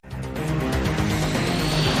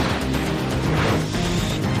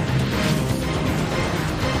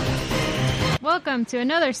welcome to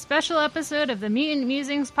another special episode of the Mutant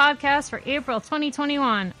Musings podcast for April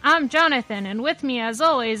 2021. I'm Jonathan, and with me, as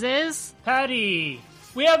always, is... Patty!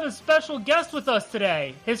 We have a special guest with us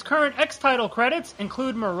today. His current X-Title credits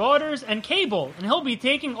include Marauders and Cable, and he'll be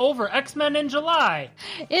taking over X-Men in July.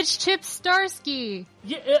 It's Chip Starsky.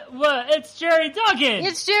 Yeah, it's Jerry Duggan!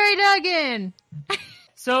 It's Jerry Duggan!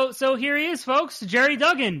 So here he is, folks. Jerry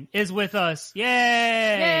Duggan is with us. Yay!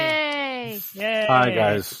 Yay! Yay! Hi,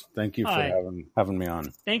 guys. Thank you for having me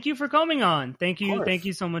on. Thank you for coming on. Thank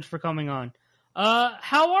you so much for coming on.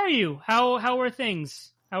 How are you? How are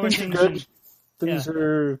things? How are things?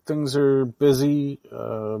 Good. Things are busy.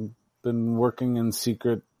 Been working in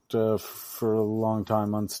secret for a long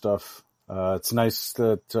time on stuff. It's nice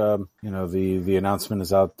that the announcement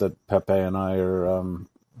is out that Pepe and I are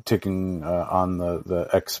taking on the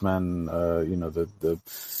X-Men. The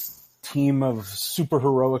team of super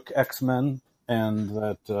heroic X-Men, and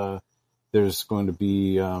that there's going to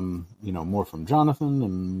be more from Jonathan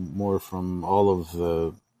and more from all of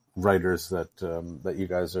the writers that you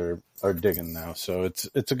guys are digging now. So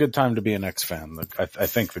it's a good time to be an X fan. I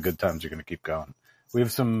think the good times are going to keep going. We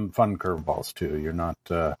have some fun curveballs too. You're not.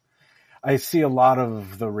 I see a lot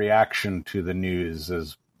of the reaction to the news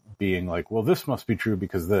as being like, well, this must be true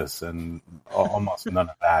because this, and almost none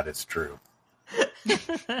of that is true.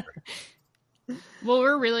 Well,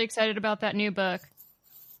 we're really excited about that new book.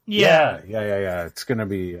 Yeah. It's going to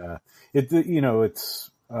be.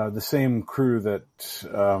 It's the same crew that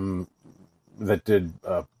did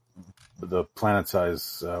the Planet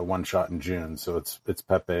Size one shot in June. So it's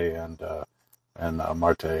Pepe and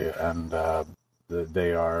Marte, and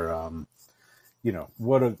they are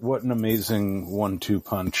what an amazing 1-2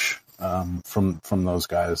 punch from those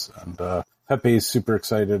guys. And Pepe is super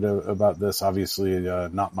excited about this. Obviously,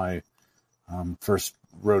 not my first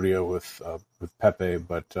rodeo with Pepe,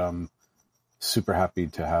 but super happy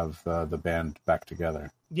to have the band back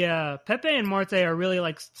together. Yeah, Pepe and Marte are really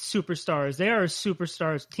like superstars. They are a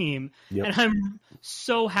superstars team. Yep. And I'm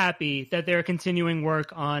so happy that they're continuing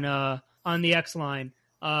work on the X line.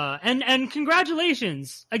 And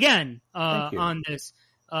congratulations again on this.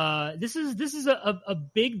 This is a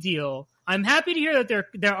big deal. I'm happy to hear that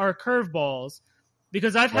there are curveballs,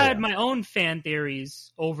 because I've had my own fan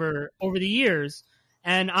theories over the years,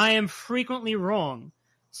 and I am frequently wrong.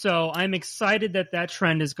 So I'm excited that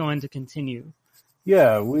trend is going to continue.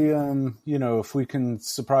 Yeah, we, if we can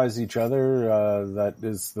surprise each other, that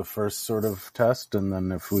is the first sort of test. And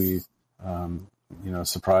then if we,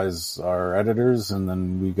 surprise our editors, and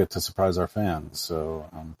then we get to surprise our fans. So,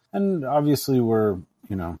 and obviously we're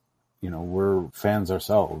fans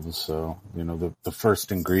ourselves. So, the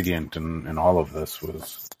first ingredient in all of this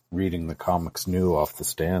was reading the comics new off the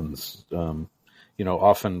stands.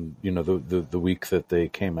 Often, the week that they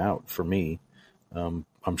came out for me,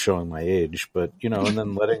 I'm showing my age, but, and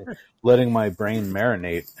then letting my brain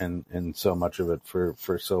marinate in so much of it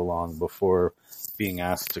for so long before being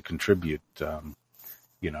asked to contribute.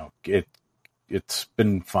 It's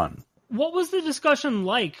been fun. What was the discussion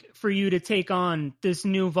like for you to take on this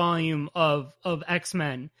new volume of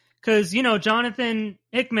X-Men? Because, Jonathan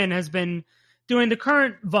Hickman has been doing the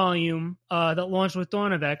current volume that launched with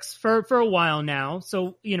Dawn of X for a while now.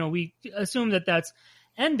 So, we assume that that's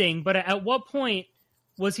ending. But at what point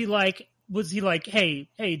was he like, hey,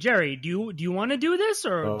 Jerry, do you want to do this?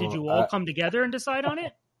 Or did you all come together and decide on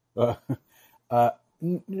it?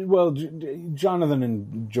 Well, Jonathan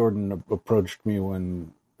and Jordan approached me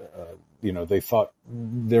when, they thought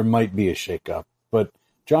there might be a shakeup. But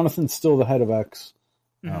Jonathan's still the head of X.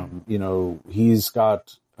 Mm-hmm. He's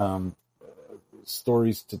got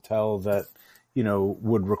stories to tell that,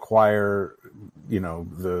 would require,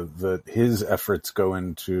 his efforts go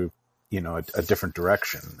into, a different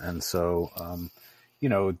direction. And so,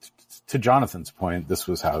 to Jonathan's point, this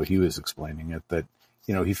was how he was explaining it, that,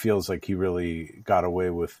 he feels like he really got away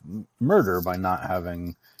with murder by not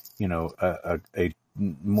having, a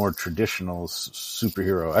more traditional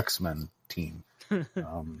superhero X-Men team.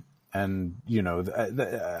 And,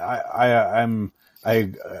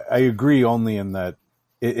 I agree only in that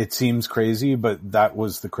it seems crazy, but that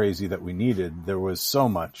was the crazy that we needed. There was so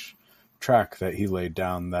much track that he laid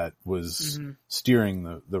down that was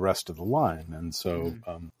steering the rest of the line. And so,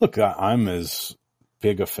 look, I'm as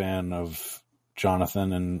big a fan of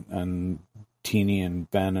Jonathan and Teenie and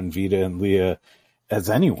Ben and Vita and Leah as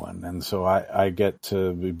anyone. And so I get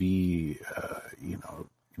to be,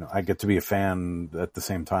 I get to be a fan at the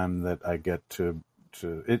same time that I get to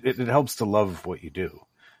it helps to love what you do.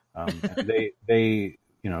 They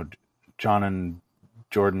John and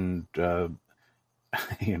Jordan,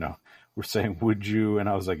 were saying, "Would you?" And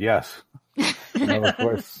I was like, "Yes." Of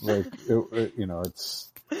course, like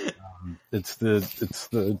it's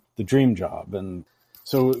the dream job, and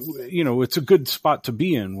so it's a good spot to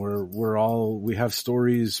be in. We have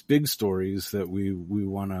stories, big stories that we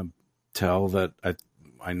want to tell that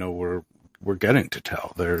I know we're getting to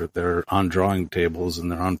tell. They're on drawing tables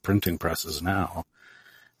and they're on printing presses now,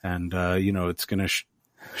 and it's going to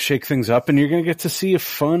shake things up, and you're going to get to see a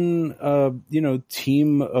fun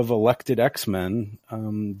team of elected X-Men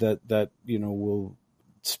that will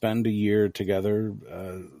spend a year together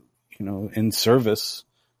in service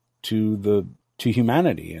to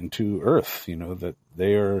humanity and to Earth, that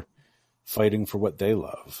they are fighting for what they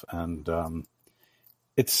love. And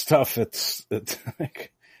it's tough. It's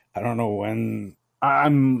like, I don't know when.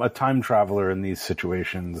 I'm a time traveler in these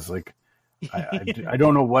situations. Like, I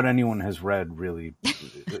don't know what anyone has read really,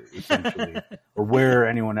 essentially, or where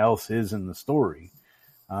anyone else is in the story.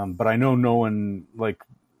 But I know no one, like,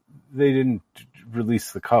 they didn't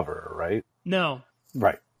release the cover, right? No.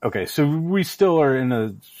 Right. Okay. So we still are in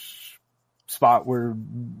a spot where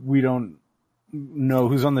we don't know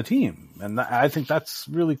who's on the team. And I think that's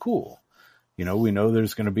really cool. We know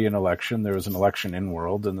there's going to be an election. There was an election in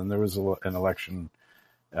world, and then there was an election,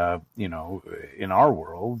 in our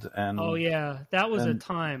world. And oh yeah, that was a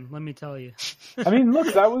time. Let me tell you. I mean,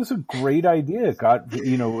 look, that was a great idea. It got,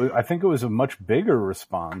 I think it was a much bigger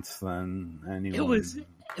response than anyone.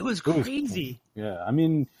 It was crazy. Yeah, I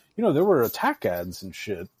mean, there were attack ads and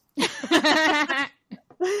shit.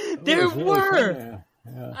 There were.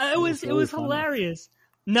 Yeah. It was hilarious.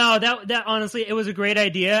 No, that honestly, it was a great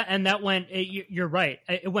idea, and that went. You're right.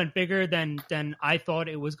 It went bigger than I thought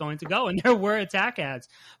it was going to go, and there were attack ads,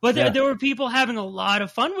 but there were people having a lot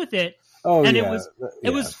of fun with it. Oh, and yeah.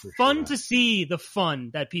 it was fun to see the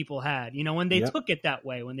fun that people had. When they took it that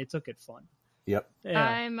way, when they took it fun. Yep. Yeah.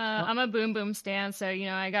 I'm a Boom Boom stan, so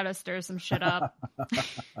I gotta stir some shit up.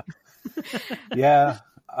 Yeah.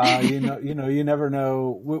 You never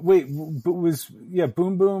know. Wait,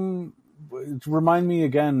 Boom Boom. Remind me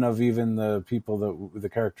again of even the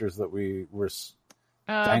characters that we were.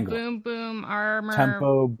 Boom Boom Armor.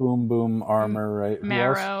 Tempo, Boom Boom Armor, right?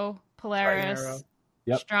 Marrow, Polaris, Right.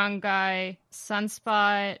 Yep. Strong Guy,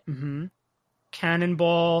 Sunspot. Mm-hmm.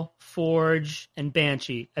 Cannonball, Forge, and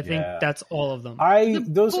Banshee. I think that's all of them.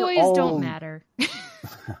 Those boys don't matter.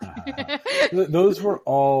 Those were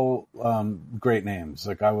all great names.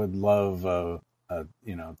 Like, I would love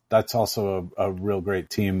that's also a real great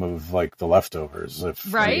team of, like, the leftovers. If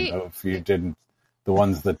you didn't, the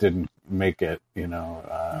ones that didn't make it,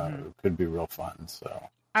 could be real fun. So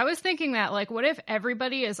I was thinking that, like, what if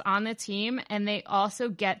everybody is on the team and they also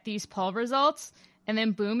get these poll results, and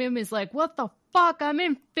then Boom Boom is like, what the fuck? I'm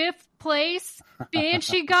in 5th place.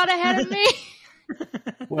 Banshee got ahead of me.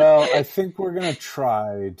 Well, I think we're going to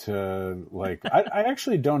try to, like, I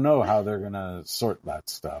actually don't know how they're going to sort that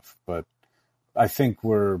stuff, but I think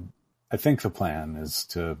the plan is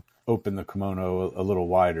to open the kimono a little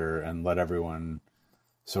wider and let everyone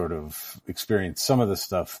sort of experience some of the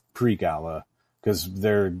stuff pre-gala, because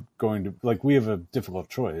they're going to, like, we have a difficult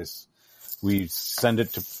choice. We send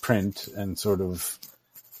it to print and sort of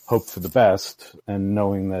hope for the best, and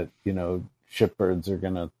knowing that, shipbirds are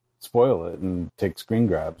going to spoil it and take screen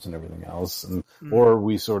grabs and everything else. And, or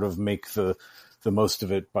we sort of make the most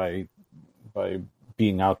of it by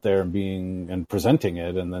being out there and presenting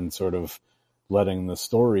it, and then sort of letting the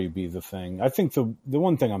story be the thing. I think the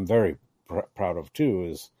one thing I'm very proud of too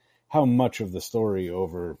is how much of the story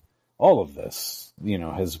over all of this,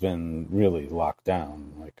 has been really locked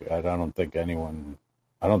down. Like, I don't think anyone's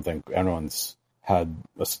had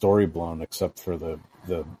a story blown except for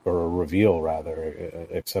or a reveal rather,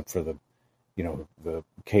 except for the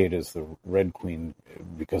Kate is the Red Queen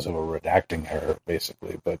because of a redacting error,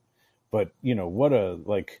 basically. But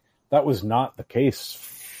that was not the case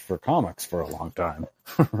for comics for a long time,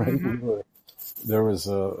 right? Mm-hmm. There was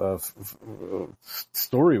a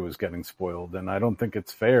story was getting spoiled, and I don't think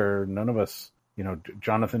it's fair. None of us,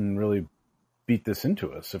 Jonathan really beat this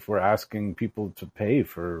into us. If we're asking people to pay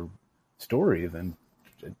for story, then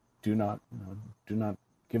do not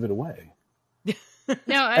give it away.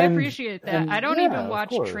 No, I appreciate that. I don't even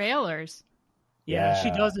watch trailers. Yeah, she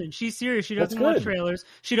doesn't. She's serious. She doesn't watch trailers.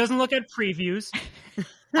 She doesn't look at previews.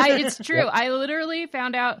 It's true. I literally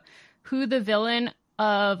found out who the villain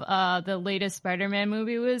of the latest Spider-Man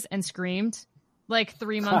movie was and screamed like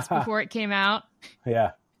 3 months before it came out.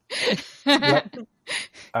 Yeah. Yep.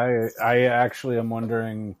 I actually am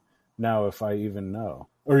wondering now if I even know.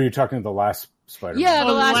 Or are you talking the last Spider-Man? Yeah,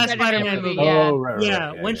 the Oh, last last Spider-Man Spider-Man movie. movie. Yeah, Oh, right.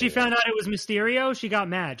 Yeah, when she found out it was Mysterio, she got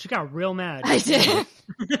mad. She got real mad. I did.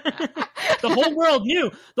 The whole world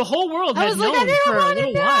knew. The whole world I had was like, I known didn't for a want to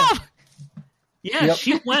little know. while. Yeah, Yep.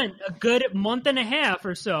 she went a good month and a half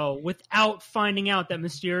or so without finding out that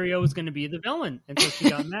Mysterio was going to be the villain until she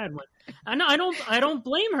got mad. And I don't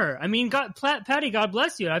blame her. I mean, Patty, God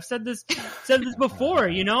bless you. I've said this before.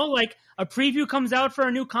 You know, like a preview comes out for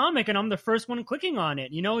a new comic, and I'm the first one clicking on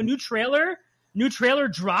it. You know, a new trailer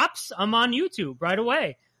drops, I'm on YouTube right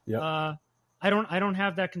away. Yep. I don't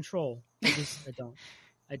have that control. I don't.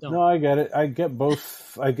 No, I get it. I get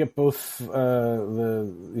both. The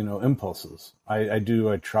impulses. I do.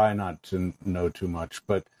 I try not to know too much,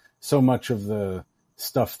 but so much of the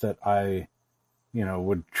stuff that I,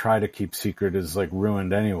 would try to keep secret is like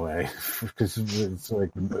ruined anyway, because it's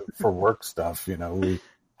like for work stuff. We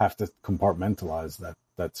have to compartmentalize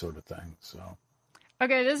that sort of thing. So.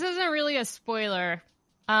 Okay, this isn't really a spoiler,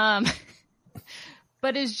 but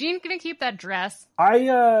is Jean gonna keep that dress?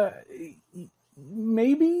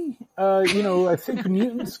 Maybe, I think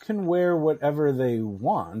mutants can wear whatever they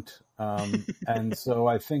want. And so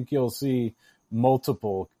I think you'll see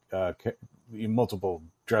multiple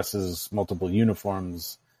dresses, multiple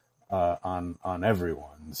uniforms, on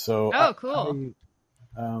everyone. So, oh, cool.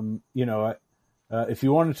 If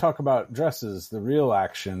you want to talk about dresses, the real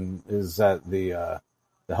action is at the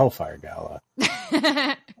Hellfire Gala.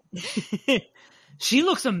 She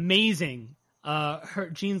looks amazing.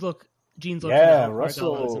 Jean's look. Yeah,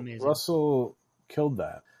 Russell killed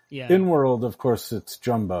that. Yeah. In World, of course, it's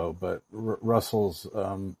Jumbo, but Russell's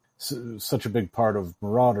such a big part of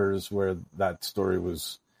Marauders, where that story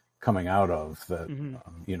was coming out of. That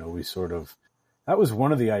we sort of, that was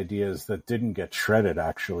one of the ideas that didn't get shredded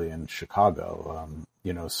actually in Chicago.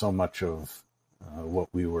 So much of what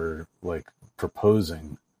we were like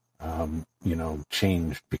proposing,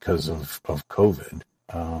 changed because of COVID.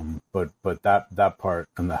 But that part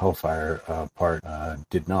and the Hellfire part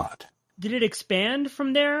did not. Did it expand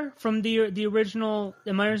from there, from the original?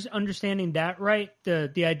 Am I understanding that right?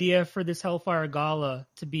 The idea for this Hellfire Gala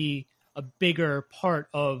to be a bigger part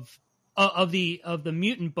of the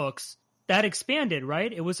mutant books, that expanded,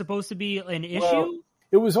 right? It was supposed to be an issue. Well,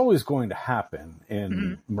 it was always going to happen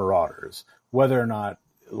in Marauders. Whether or not,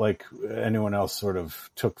 like anyone else, sort of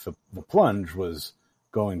took the plunge was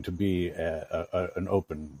going to be an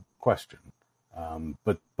open question.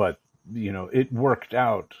 But it worked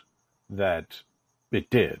out that it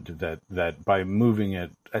did, that by moving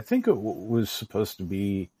it, I think it was supposed to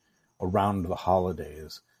be around the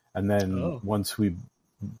holidays. And then once we,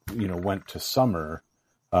 went to summer,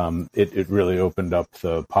 it really opened up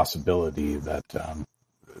the possibility that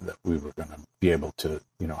we were going to be able to,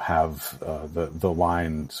 have the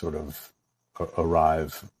line sort of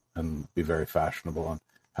arrive and be very fashionable and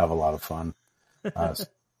have a lot of fun.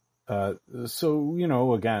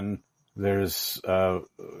 So, again, there's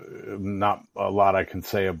not a lot I can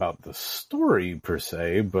say about the story per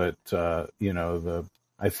se, but,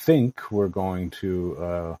 I think we're going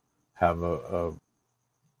to have a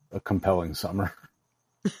compelling summer.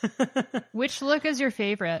 Which look is your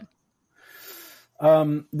favorite?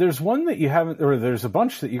 There's one that you haven't, or there's a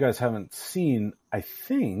bunch that you guys haven't seen, I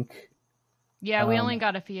think. Yeah, we only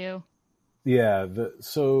got a few. Yeah,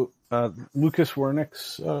 Lucas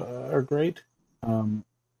Wernick's are great.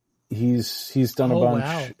 He's done a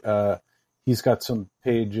bunch. Wow. He's got some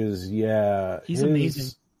pages. Yeah, he's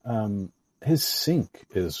amazing. His sync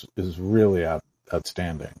is really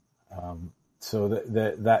outstanding. So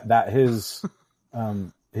that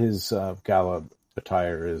his gala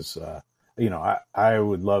attire is. I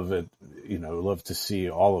would love it. Love to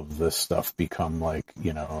see all of this stuff become like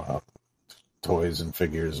toys and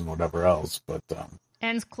figures and whatever else, but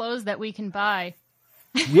and clothes that we can buy.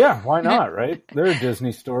 Yeah, why not, right? There are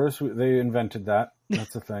Disney stores. They invented that.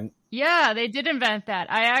 That's a thing. Yeah, they did invent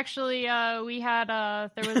that. I actually, we had,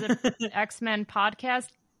 there was an X-Men podcast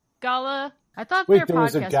gala. I thought there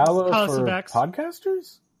was a gala House for of X.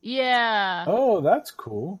 podcasters? Yeah. Oh, that's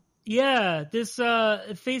cool. Yeah, this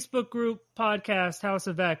Facebook group podcast, House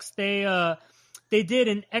of X, they did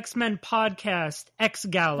an X-Men podcast, X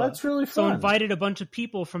Gala. That's really fun. So invited a bunch of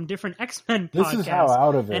people from different X-Men podcasts. This is how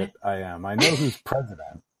out of it I am. I know who's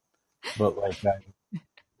president, but like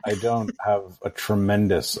I don't have a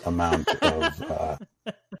tremendous amount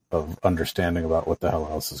of understanding about what the hell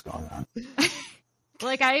else is going on.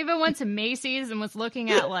 Like, I even went to Macy's and was looking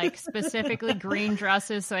at, like, specifically green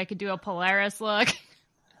dresses so I could do a Polaris look.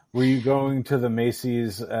 Were you going to the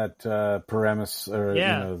Macy's at Paramus? Or,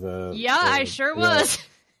 yeah. I sure was.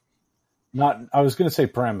 I was going to say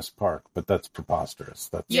Paramus Park, but that's preposterous.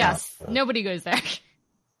 That's Yes, not, nobody goes there.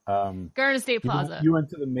 Garden State Plaza. You went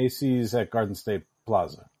to the Macy's at Garden State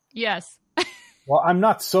Plaza. Yes. Well, I'm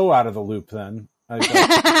not so out of the loop then.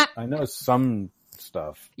 I know some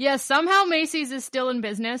stuff. Yeah, somehow Macy's is still in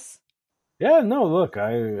business. Yeah, no, look,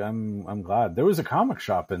 I'm glad. There was a comic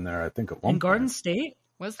shop in there, I think, at one In Garden point. State?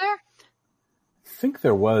 Was there? I think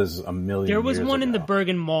there was a million There was years one in ago. the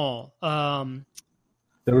Bergen Mall.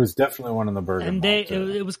 There was definitely one in the Bergen And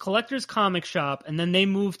Mall, it was Collector's Comic Shop, and then they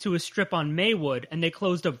moved to a strip on Maywood, and they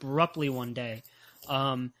closed abruptly one day.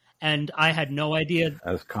 And I had no idea.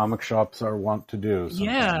 as comic shops are wont to do. Sometimes.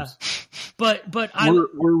 Yeah, but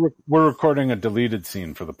we're recording a deleted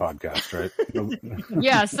scene for the podcast, right?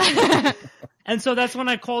 Yes. and so that's when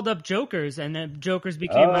I called up Jokers, and then Jokers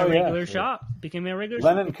became my regular shop. Became my regular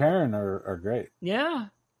Len shop. and Karen are great. Yeah,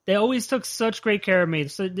 they always took such great care of me.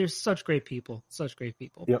 So they're such great people. Such great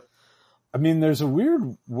people. Yep. I mean, there's a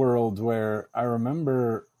weird world where I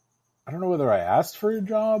remember, I don't know whether I asked for a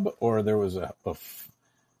job or there was a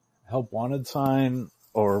help wanted sign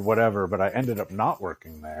or whatever, but I ended up not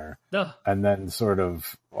working there. Ugh. And then sort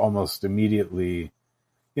of almost immediately,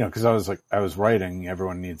 because I was writing,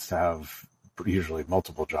 everyone needs to have usually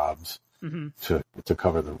multiple jobs to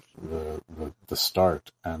cover the start.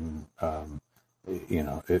 And,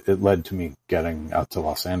 it led to me getting out to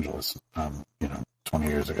Los Angeles, 20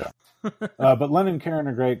 years ago. But Len and Karen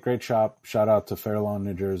are great shop. Shout out to Fair Lawn,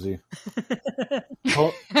 New Jersey.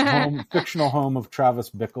 Fictional home of Travis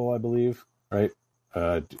Bickle, I believe, right?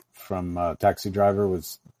 From Taxi Driver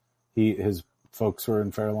his folks were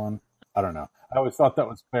in Fair Lawn. I don't know. I always thought that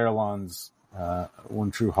was Fair Lawn's one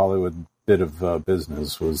true Hollywood bit of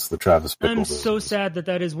business was the Travis Bickle I'm business. so sad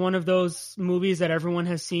that is one of those movies that everyone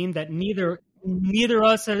has seen that neither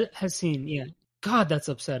us has seen. Yeah, God, that's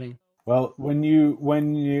upsetting. Well, when you,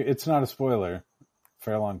 it's not a spoiler.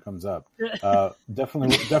 Fair Lawn comes up.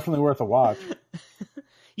 Definitely worth a watch.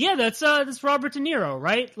 Yeah, that's Robert De Niro,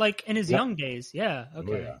 right? Like in his young days. Yeah.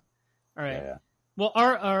 Okay. Yeah. All right. Yeah. Well,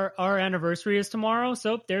 our anniversary is tomorrow,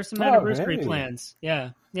 so there's some anniversary plans.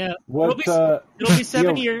 Yeah. What, it'll be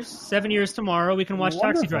 7 years. 7 years tomorrow. We can watch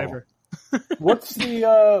wonderful. Taxi Driver. What's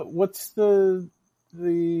the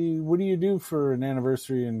what do you do for an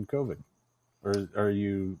anniversary in COVID? Or are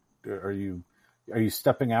you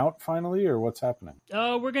stepping out finally, or what's happening?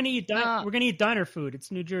 We're gonna eat diner food.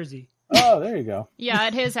 It's New Jersey. Oh, there you go. Yeah,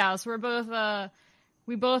 at his house. We're both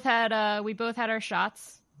we both had our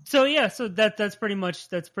shots. So yeah, that's pretty much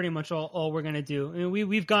all we're gonna do. I mean,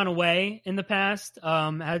 we've gone away in the past,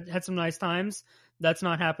 had some nice times. That's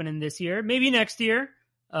not happening this year. Maybe next year.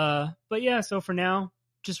 But yeah, so for now,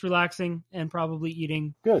 just relaxing and probably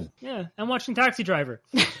eating. Good. Yeah, and watching Taxi Driver.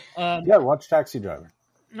 Yeah, watch Taxi Driver.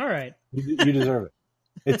 All right. You deserve it.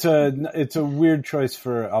 It's a weird choice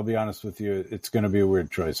for. I'll be honest with you. It's going to be a weird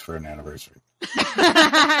choice for an anniversary.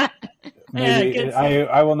 Maybe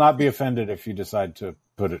I will not be offended if you decide to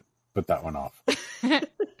put that one off.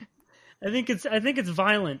 I think it's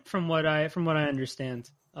violent from what I understand.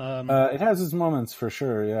 It has its moments for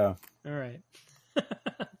sure. Yeah. All right.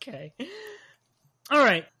 Okay. All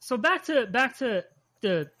right. So back to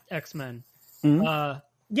the X-Men. Mm-hmm.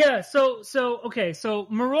 Yeah. So okay. So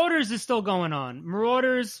Marauders is still going on.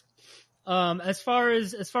 Marauders, as far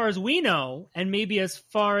as we know, and maybe as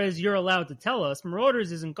far as you're allowed to tell us,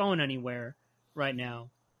 Marauders isn't going anywhere right now.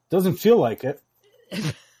 Doesn't feel like it.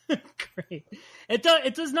 Great. It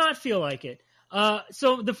does not feel like it.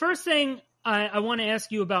 So the first thing I want to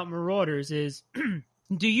ask you about Marauders is,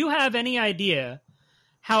 do you have any idea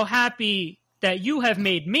how happy that you have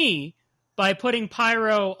made me by putting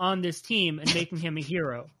Pyro on this team and making him a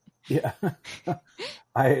hero? Yeah.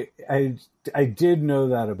 I did know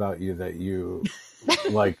that about you, that you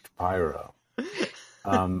liked Pyro.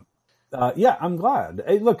 Yeah, I'm glad.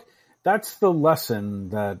 Hey, look, that's the lesson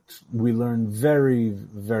that we learn very,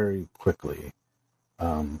 very quickly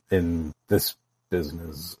in this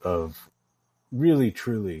business of really,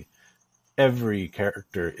 truly, every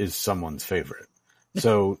character is someone's favorite.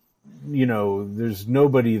 So, there's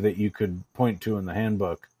nobody that you could point to in the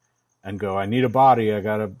handbook and go, I need a body. I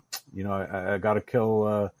gotta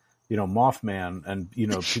kill, Mothman. And,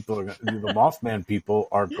 people the Mothman people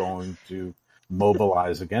are going to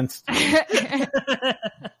mobilize against you.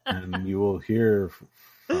 And you will hear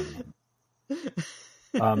from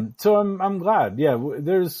them. So I'm glad. Yeah.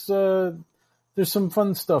 There's some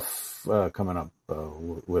fun stuff, coming up,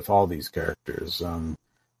 with all these characters.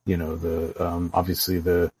 Obviously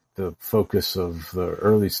the focus of the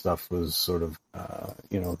early stuff was sort of,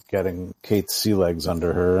 getting Kate's sea legs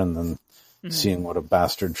under her and then seeing what a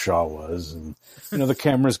bastard Shaw was. And, the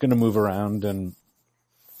camera's going to move around, and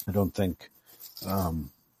I don't think,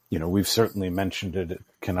 we've certainly mentioned it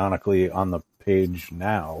canonically on the page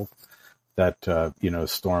now that,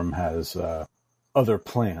 Storm has, other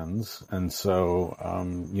plans. And so,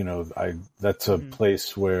 that's a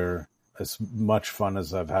place where, as much fun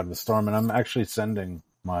as I've had with Storm, and I'm actually sending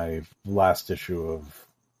my last issue of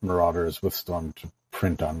Marauders with Storm to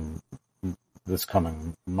print on this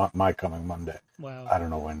coming Monday. Wow. I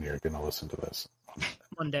don't know when you're going to listen to this.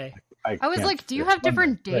 Monday. I was like, do you have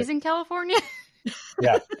different days in California?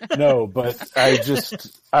 Yeah, no, but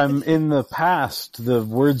I'm in the past. The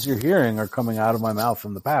words you're hearing are coming out of my mouth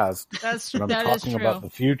in the past. That's true. I'm talking about the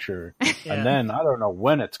future. Yeah. And then I don't know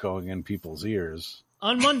when it's going in people's ears.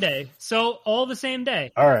 On Monday. So all the same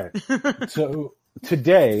day. All right. So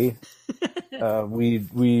today,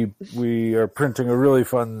 we are printing a really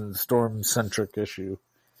fun Storm-centric issue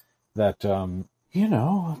that,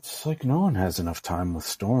 it's like no one has enough time with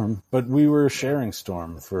Storm, but we were sharing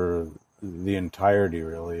Storm for the entirety,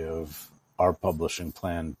 really, of our publishing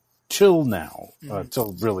plan till now,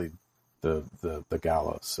 till really the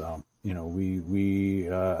gala. So, we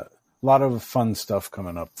a lot of fun stuff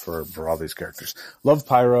coming up for all these characters. Love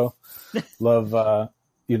Pyro, love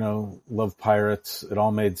pirates. It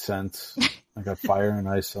all made sense. I got fire and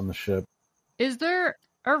ice on the ship. Is there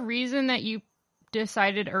a reason that you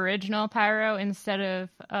decided original Pyro instead of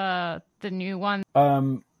the new one?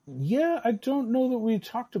 Yeah, I don't know that we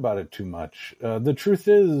talked about it too much. The truth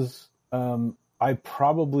is, I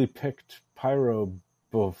probably picked Pyro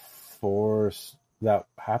before that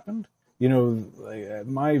happened.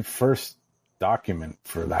 My first document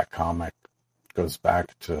for that comic goes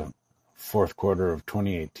back to fourth quarter of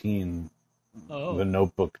 2018. Oh. The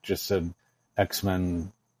notebook just said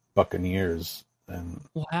X-Men Buccaneers. And,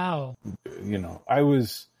 wow. I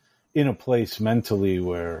was in a place mentally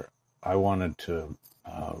where I wanted to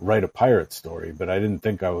write a pirate story, but I didn't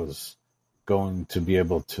think I was going to be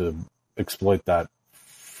able to exploit that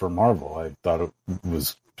for Marvel. I thought it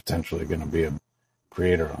was potentially going to be a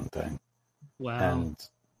creator-owned thing. Wow.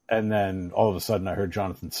 And then all of a sudden I heard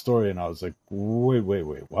Jonathan's story, and I was like,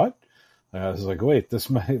 wait, what? And I was like, wait, this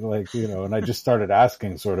might, and I just started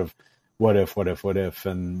asking sort of what if,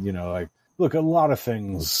 and, look, a lot of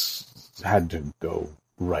things had to go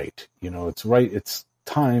right. It's right. It's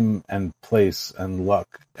time and place and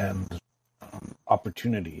luck and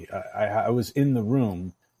opportunity. I was in the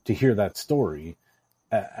room to hear that story,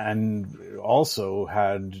 and also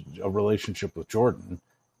had a relationship with Jordan.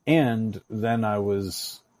 And then I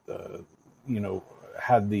was,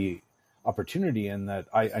 had the opportunity in that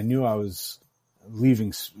I knew I was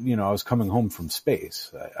leaving, I was coming home from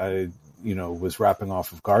space. I was wrapping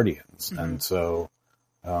off of Guardians. Mm-hmm. And so,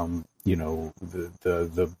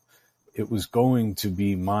 it was going to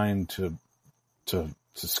be mine to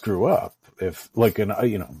screw up if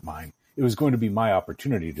mine. It was going to be my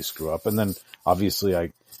opportunity to screw up. And then obviously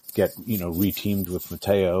I get, reteamed with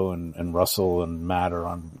Mateo and Russell and Matt are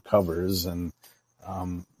on covers. And,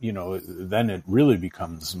 then it really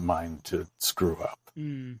becomes mine to screw up.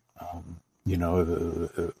 Mm.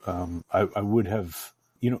 I would have,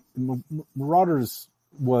 Marauders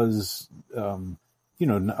was,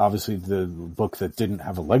 obviously the book that didn't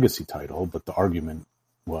have a legacy title, but the argument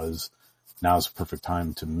was now's the perfect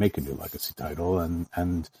time to make a new legacy title.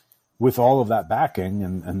 And with all of that backing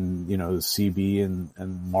and CB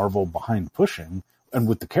and Marvel behind pushing, and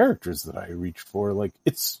with the characters that I reached for,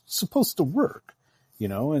 it's supposed to work,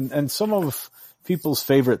 and some of people's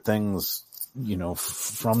favorite things,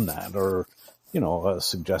 from that, or, a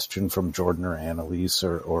suggestion from Jordan or Annalise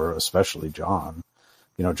or especially John,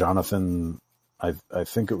 Jonathan, I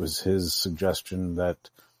think it was his suggestion that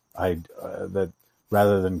that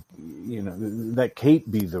rather than, that Kate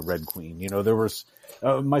be the Red Queen. There was,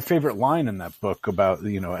 my favorite line in that book about,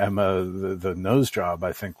 Emma, the nose job,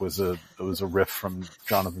 I think was a riff from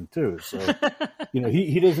Jonathan too. So,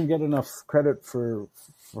 he doesn't get enough credit for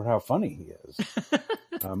how funny he is.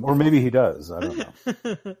 Or maybe he does. I don't know.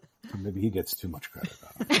 Or maybe he gets too much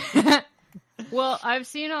credit. Well, I've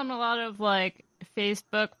seen on a lot of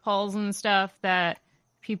Facebook polls and stuff that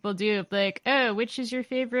people do oh, which is your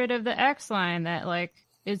favorite of the X line? That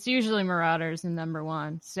it's usually Marauders in number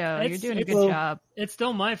one. So you're doing a good job. It's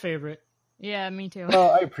still my favorite. Yeah, me too.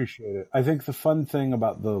 Well, I appreciate it. I think the fun thing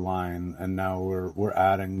about the line, and now we're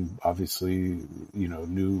adding obviously,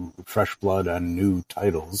 new fresh blood and new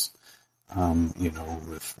titles,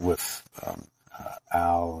 with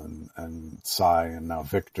Al and Cy and now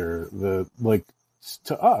Victor.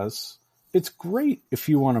 To us, it's great if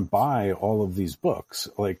you want to buy all of these books.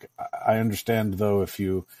 I understand though if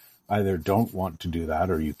you either don't want to do that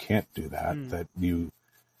or you can't do that, that you,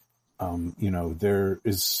 there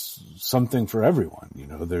is something for everyone.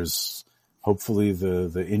 There's hopefully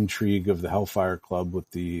the intrigue of the Hellfire Club with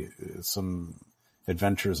some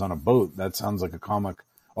adventures on a boat. That sounds like a comic.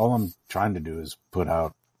 All I'm trying to do is put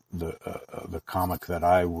out the comic that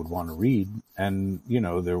I would want to read. And,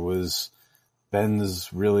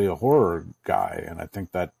 Ben's really a horror guy. And I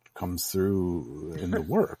think that comes through in the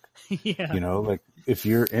work. Yeah. Like if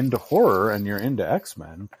you're into horror and you're into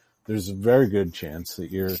X-Men, there's a very good chance that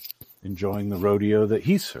you're enjoying the rodeo that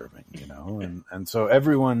he's serving, and so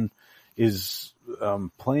everyone is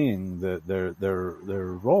playing their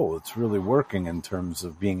role. It's really working in terms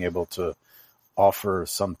of being able to offer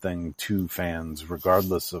something to fans,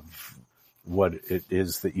 regardless of what it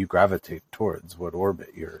is that you gravitate towards, what orbit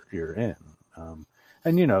you're in.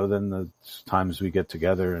 And then the times we get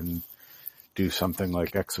together and do something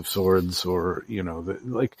like X of Swords, or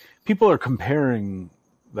like people are comparing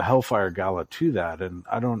the Hellfire Gala to that, and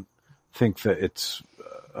I don't think that it's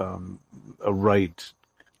a right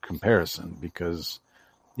comparison, because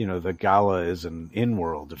the gala is an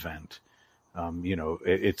in-world event.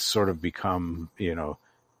 It's sort of become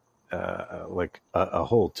like a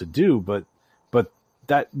whole to do, but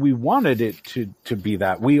that we wanted it to be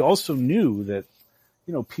that. We also knew that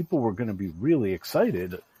people were going to be really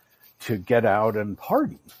excited to get out and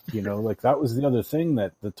party. Like that was the other thing,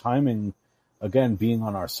 that the timing, again, being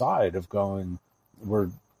on our side of going, we're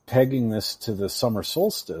pegging this to the summer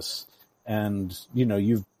solstice. And,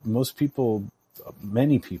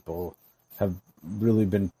 many people have really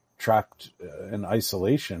been trapped in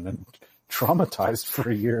isolation and traumatized for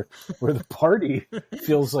a year, where the party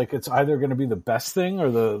feels like it's either going to be the best thing or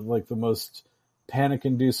the most panic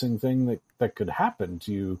inducing thing that could happen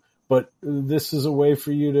to you. But this is a way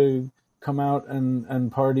for you to come out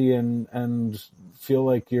and party and feel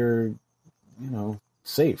like you're,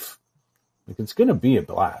 safe. Like it's going to be a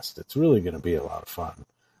blast. It's really going to be a lot of fun.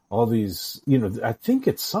 All these, I think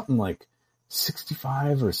it's something like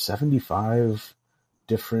 65 or 75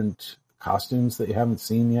 different costumes that you haven't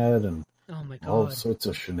seen yet. And oh my God, all sorts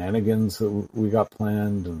of shenanigans that we got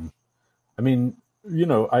planned. And I mean,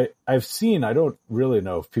 I've seen, I don't really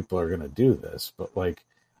know if people are going to do this, but like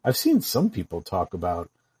I've seen some people talk about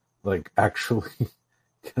like actually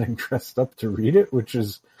getting dressed up to read it, which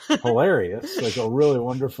is hilarious. Like a really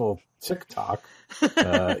wonderful TikTok, like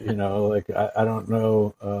I don't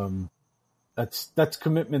know. That's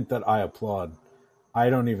commitment that I applaud. I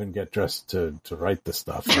don't even get dressed to write the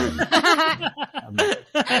stuff. I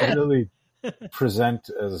really present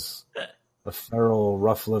as a feral,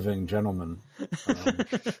 rough-living gentleman.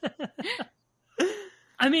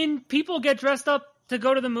 I mean, people get dressed up to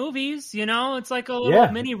go to the movies. It's like a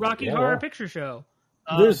little mini Rocky Horror Picture Show.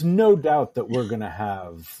 There's no doubt that we're going to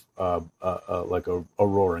have like a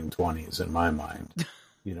Roaring 20s in my mind.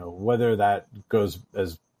 Whether that goes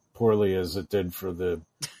as poorly as it did for the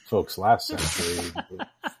folks last century,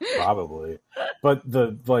 probably. But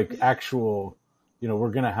the actual, we're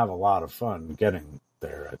going to have a lot of fun getting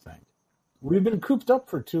there, I think. We've been cooped up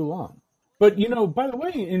for too long. But, by the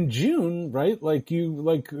way, in June, right, like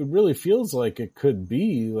it really feels like it could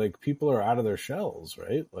be like people are out of their shells,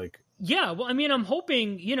 right? Like, yeah, well, I mean, I'm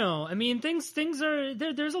hoping, things are,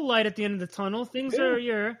 there's a light at the end of the tunnel. Things are,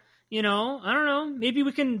 I don't know, maybe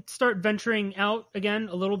we can start venturing out again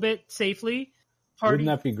a little bit safely. Wouldn't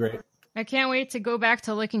that be great? I can't wait to go back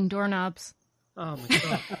to licking doorknobs. Oh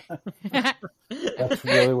my God. That's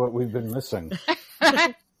really what we've been missing.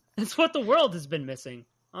 That's what the world has been missing,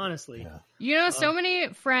 honestly. Yeah. So many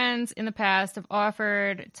friends in the past have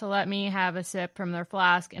offered to let me have a sip from their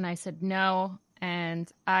flask, and I said no.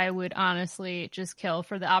 And I would honestly just kill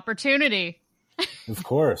for the opportunity. Of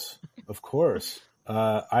course.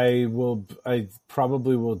 I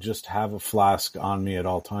probably will just have a flask on me at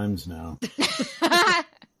all times now.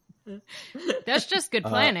 That's just good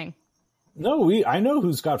planning. No, I know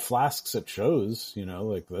who's got flasks at shows,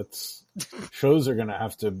 shows are going to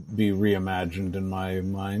have to be reimagined in my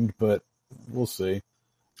mind, but we'll see.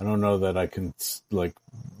 I don't know that I can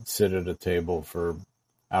sit at a table for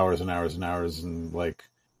hours and hours and hours, and like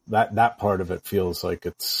that part of it feels like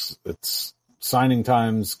it's signing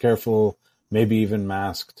times, careful, maybe even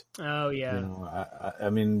masked. Oh yeah. I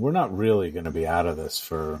mean, we're not really going to be out of this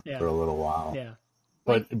for a little while. Yeah.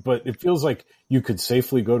 But it feels like you could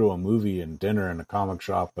safely go to a movie and dinner and a comic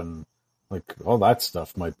shop, and like all that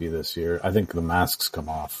stuff might be this year. I think the masks come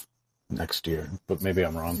off next year, but maybe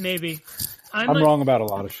I'm wrong. Maybe. I'm wrong about a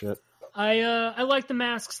lot of shit. I like the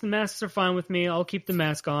masks. The masks are fine with me. I'll keep the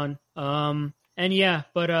mask on. And yeah,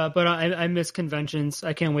 but I miss conventions.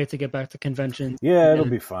 I can't wait to get back to conventions. Yeah, it'll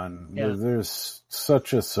be fun. Yeah. There's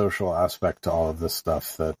such a social aspect to all of this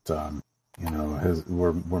stuff that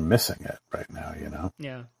we're missing it right now.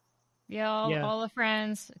 Yeah. Yeah, all the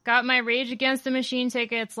friends. Got my Rage Against the Machine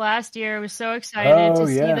tickets last year. I was so excited to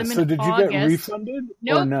see them in August. So did you get refunded?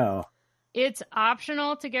 Nope. Or no? It's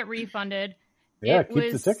optional to get refunded. Yeah,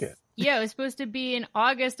 keep the ticket. Yeah, it was supposed to be in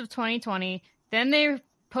August of 2020. Then they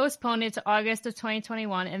postponed it to August of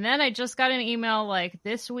 2021. And then I just got an email like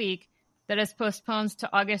this week that it's postponed to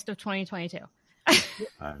August of 2022.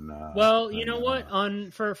 I know. Well, you know what?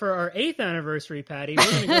 For our 8th anniversary, Patty,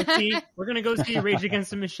 we're gonna go see Rage Against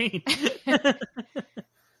the Machine.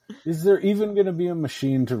 Is there even going to be a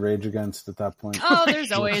machine to rage against at that point? Oh,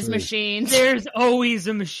 there's always machines. There's always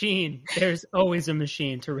a machine. There's always a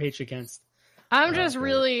machine to rage against. I'm just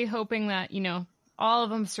really hoping that all of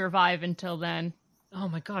them survive until then. Oh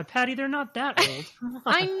my God, Patty, they're not that old.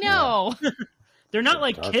 I know. Yeah. They're not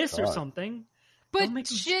like Kiss or something. But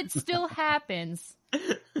shit still happens.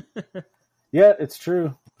 Yeah, it's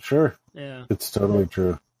true. Sure. Yeah. It's totally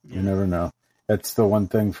true. Yeah. You never know. That's the one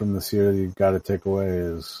thing from this year that you got to take away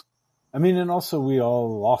is, and also we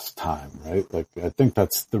all lost time, right? Like, I think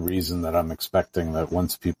that's the reason that I'm expecting that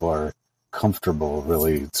once people are comfortable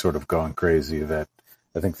really sort of going crazy, that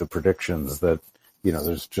I think the predictions that,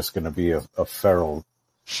 there's just going to be a feral,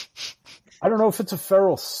 I don't know if it's a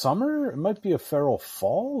feral summer. It might be a feral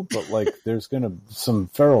fall, but like there's some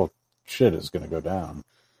feral shit is going to go down.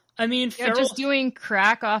 Just doing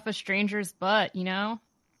crack off a stranger's butt,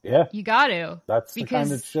 Yeah. You got to. That's the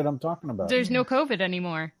kind of shit I'm talking about. There's no COVID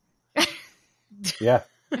anymore. Yeah.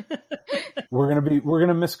 We're going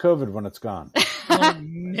to miss COVID when it's gone. Oh,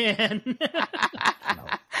 man. No.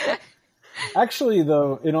 Actually,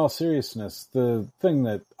 though, in all seriousness, the thing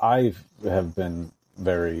that I have been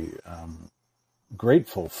very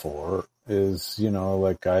grateful for is,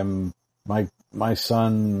 my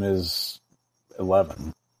son is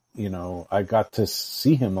 11. I got to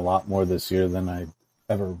see him a lot more this year than I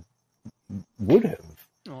ever would have.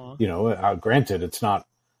 Granted, it's not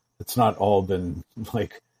all been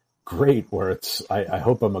like great where it's, I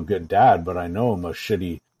hope I'm a good dad, but I know I'm a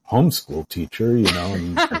shitty homeschool teacher,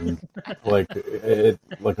 and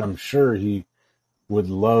like I'm sure he would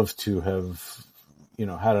love to have,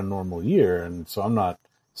 had a normal year. And so I'm not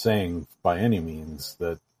saying by any means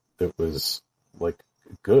that it was like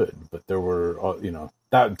good, but there were,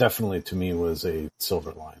 that definitely to me was a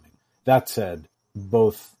silver lining. That said,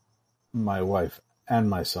 both my wife and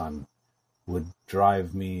my son would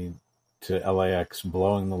drive me to LAX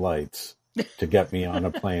blowing the lights to get me on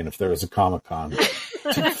a plane if there was a Comic-Con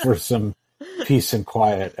for some peace and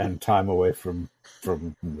quiet and time away from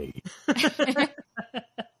me.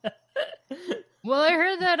 Well, I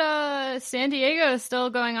heard that San Diego is still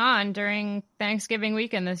going on during Thanksgiving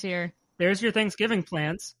weekend this year. There's your Thanksgiving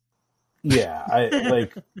plans. Yeah, I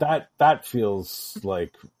like that feels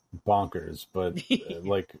like bonkers, but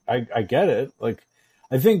I get it. Like,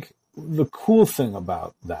 I think the cool thing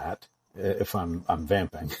about that, if I'm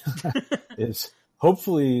vamping, is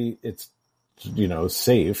hopefully it's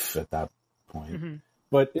safe at that point. Mm-hmm.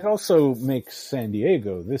 But it also makes San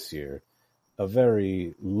Diego this year a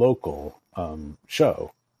very local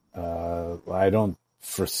show. I don't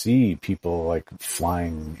foresee people like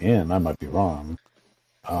flying in. I might be wrong.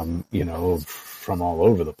 From all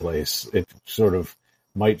over the place. It sort of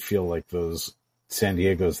might feel like those San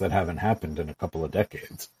Diegos that haven't happened in a couple of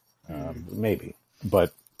decades. Maybe,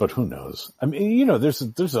 but who knows?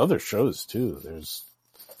 There's other shows too. There's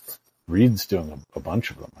Reed's doing a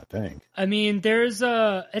bunch of them, I think. There's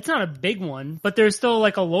it's not a big one, but there's still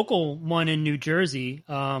like a local one in New Jersey.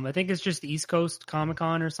 I think it's just East Coast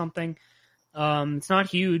Comic-Con or something. It's not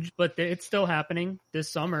huge, but it's still happening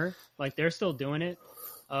this summer. Like, they're still doing it.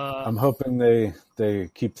 I'm hoping they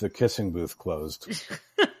keep the kissing booth closed.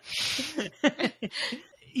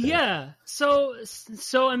 Yeah. So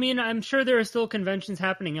I'm sure there are still conventions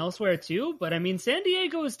happening elsewhere too, but San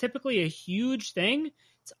Diego is typically a huge thing.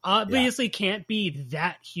 It's obviously can't be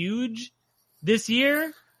that huge this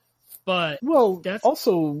year, but that's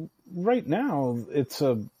also right now it's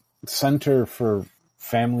a center for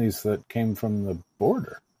families that came from the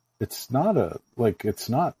border. It's not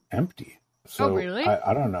empty. So really?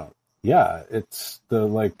 I don't know. Yeah, it's the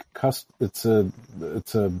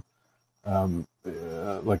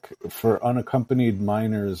for unaccompanied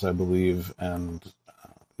minors, I believe, and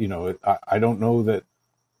I don't know that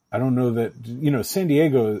San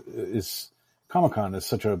Diego is Comic-Con is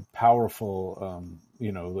such a powerful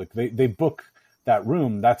they book that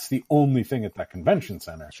room. That's the only thing at that convention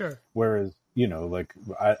center. Sure. Whereas you know, like,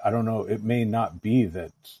 I don't know, it may not be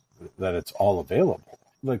that it's all available.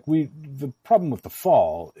 Like the problem with the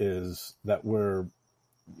fall is that we're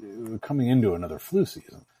coming into another flu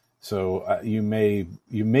season. So you may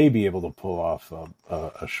be able to pull off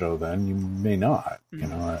a show then, you may not, you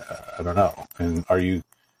know, I don't know. And are you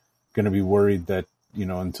going to be worried that, you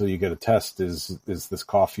know, until you get a test, is this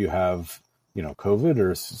cough you have, you know, COVID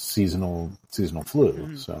or seasonal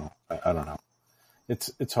flu? So I don't know.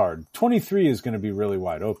 It's hard. 23 is going to be really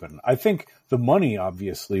wide open. I think the money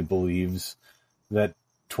obviously believes that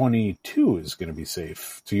 22 is going to be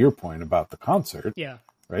safe, to your point about the concert. Yeah.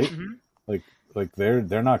 Right? Like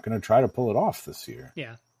they're not going to try to pull it off this year.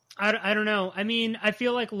 Yeah. I don't know. I mean, I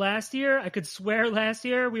feel like last year, I could swear last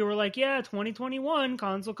year we were like, yeah, 2021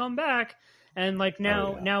 cons will come back. And like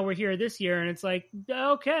now we're here this year and it's like,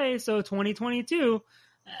 okay, so 2022,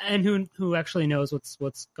 and who actually knows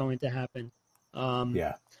what's going to happen.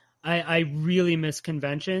 I really miss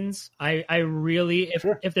conventions. I really,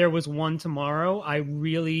 if there was one tomorrow, I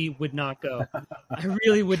really would not go. I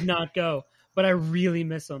really would not go, but I really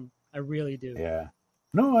miss them. I really do. Yeah.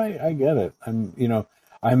 No, I get it. You know,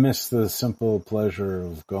 I miss the simple pleasure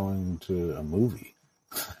of going to a movie.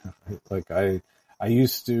 Like I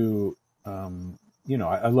used to, you know,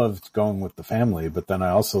 I loved going with the family, but then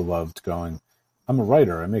I also loved going, I'm a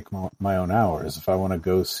writer. I make my own hours. If I want to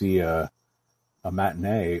go see a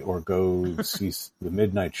matinee or go see the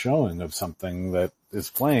midnight showing of something that is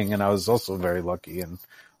playing. And I was also very lucky in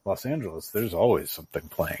Los Angeles. There's always something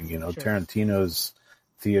playing, you know, sure. Tarantino's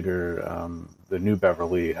theater, the New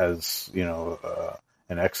Beverly has, you know,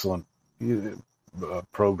 an excellent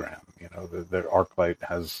program, you know, their ArcLight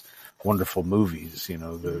has wonderful movies, you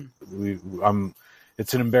know,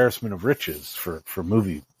 it's an embarrassment of riches for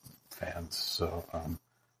movie fans. So,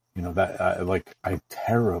 you know, that I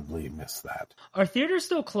terribly miss that. Are theaters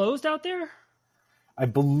still closed out there? I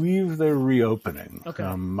believe they're reopening. Okay.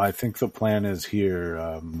 I think the plan is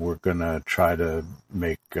here. We're gonna try to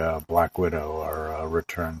make Black Widow our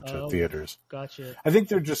return to theaters. Gotcha. I think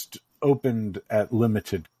they're just opened at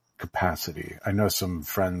limited capacity. I know some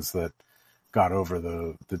friends that got over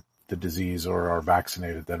the disease or are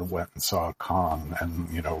vaccinated that went and saw Kong, and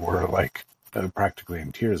you know were like practically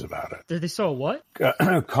in tears about it. Did they saw what?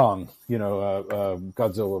 Kong, you know,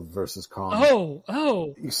 Godzilla versus Kong.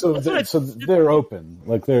 Oh. So they're open.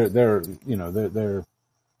 Like they're you know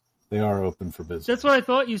they are open for business. That's what I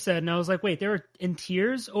thought you said, and I was like, wait, they were in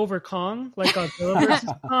tears over Kong, like Godzilla versus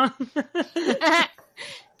Kong.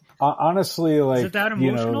 Honestly, like, is it that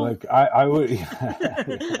emotional? You know, like I would.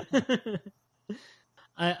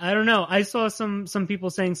 I don't know. I saw some people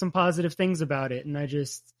saying some positive things about it, and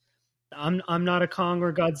I'm not a Kong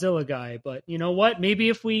or Godzilla guy, but you know what? Maybe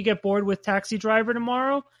if we get bored with Taxi Driver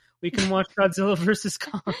tomorrow, we can watch Godzilla versus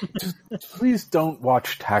Kong. Please don't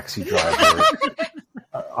watch Taxi Driver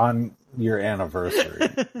on your anniversary.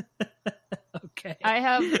 Okay. I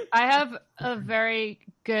have a very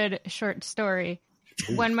good short story.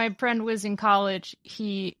 When my friend was in college,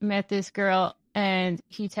 he met this girl and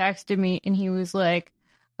he texted me and he was like,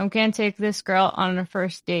 I'm going to take this girl on a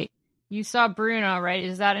first date. You saw Bruno, right?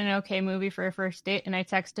 Is that an okay movie for a first date? And I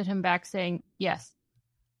texted him back saying, yes.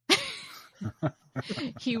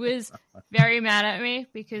 He was very mad at me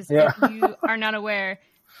because if you are not aware,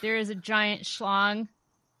 there is a giant schlong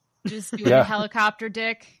just doing a helicopter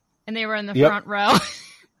dick, and they were in the front row.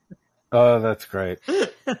 Oh, that's great.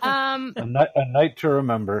 A night to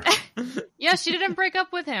remember. Yeah, she didn't break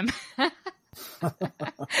up with him.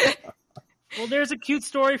 Well, there's a cute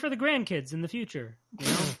story for the grandkids in the future. You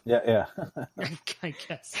know? Yeah. I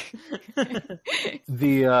guess.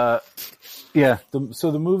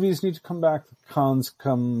 So the movies need to come back. The cons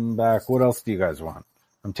come back. What else do you guys want?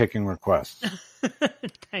 I'm taking requests.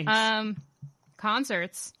 Thanks.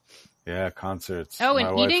 Concerts. Yeah, concerts. Oh, my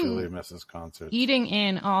and wife eating. really misses concerts. Eating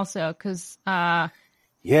in also, because.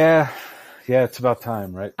 Yeah, it's about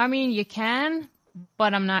time, right? I mean, you can,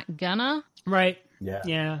 but I'm not gonna. Right.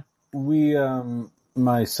 Yeah. We,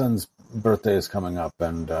 my son's birthday is coming up,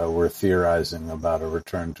 and we're theorizing about a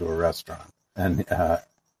return to a restaurant. And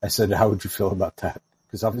I said, how would you feel about that?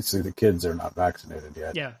 Because obviously the kids are not vaccinated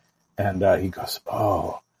yet. Yeah. And he goes,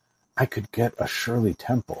 oh, I could get a Shirley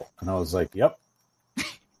Temple. And I was like, yep.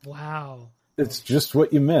 Wow. It's just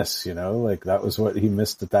what you miss, you know? Like, that was what he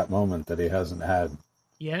missed at that moment that he hasn't had.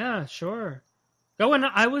 Yeah, sure. When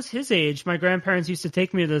I was his age, my grandparents used to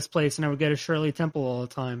take me to this place, and I would get a Shirley Temple all the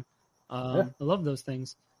time. I love those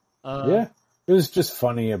things. It was just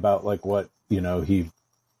funny about like what he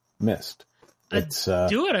missed. It's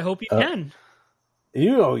do it. I hope you can.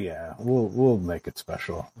 We'll make it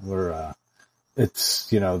special. it's,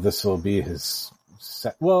 this will be his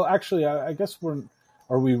well, actually, I guess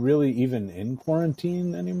are we really even in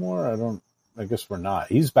quarantine anymore? I guess we're not.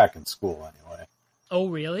 He's back in school anyway. Oh,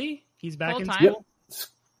 really? He's back in Full-time? school? Yep.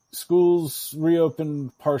 Schools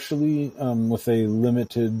reopened partially, with a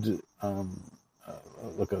limited,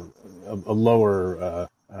 like a lower,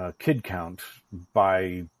 kid count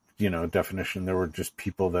by, definition. There were just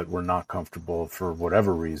people that were not comfortable for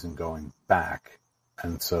whatever reason going back.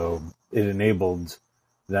 And so it enabled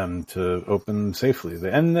them to open safely.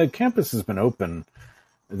 And the campus has been open.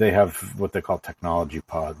 They have what they call technology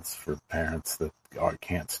pods for parents that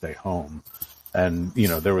can't stay home. And,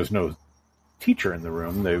 there was no teacher in the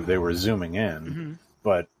room. They were Zooming in. Mm-hmm.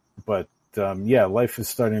 But life is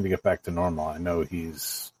starting to get back to normal. I know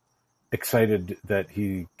he's excited that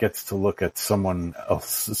he gets to look at someone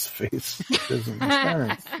else's face that isn't his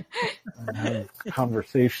parents and have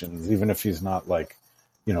conversations, even if he's not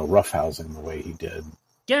roughhousing the way he did.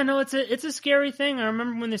 Yeah, no, it's a scary thing. I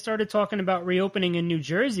remember when they started talking about reopening in New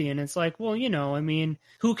Jersey, and it's like, well,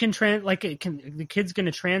 who can the kid's going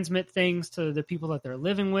to transmit things to the people that they're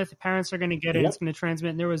living with? The parents are going to get it. Yep. It's going to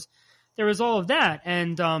transmit. And there was all of that,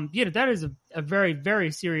 and that is a very,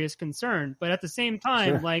 very serious concern. But at the same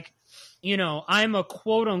time, sure. I'm a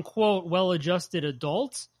quote unquote well-adjusted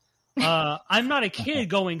adult. I'm not a kid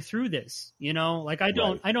going through this.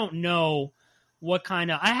 I don't know. What kind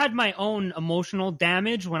of, I had my own emotional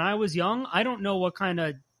damage when I was young. I don't know what kind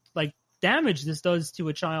of damage this does to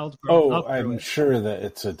a child. I'm sure that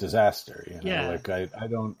it's a disaster. Yeah.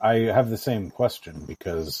 I have the same question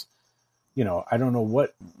because, I don't know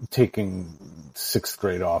what taking 6th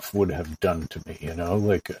grade off would have done to me,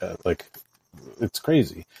 it's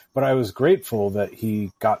crazy, but I was grateful that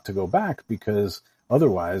he got to go back because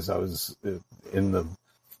otherwise I was in the,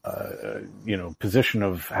 position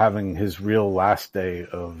of having his real last day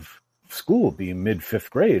of school be mid 5th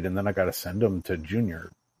grade. And then I got to send him to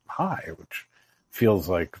junior high, which feels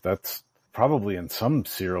like that's probably in some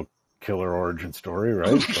serial killer origin story,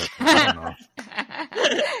 right? But I don't know.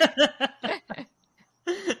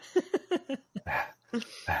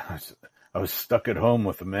 I was stuck at home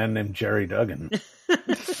with a man named Jerry Duggan.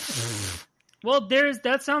 Well,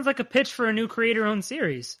 that sounds like a pitch for a new creator-owned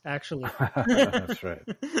series, actually. That's right.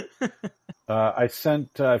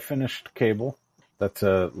 I finished Cable. That's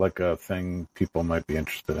a thing people might be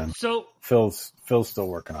interested in. So Phil's still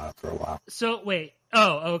working on it for a while. So wait.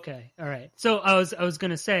 Oh, okay. All right. So I was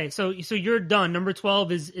gonna say. So you're done. Number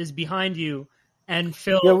 12 is behind you, and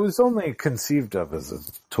Phil. Yeah, it was only conceived of as a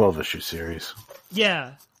 12-issue series.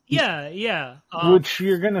 Yeah. Which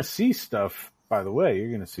you're gonna see stuff. By the way,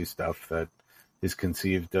 you're gonna see stuff that is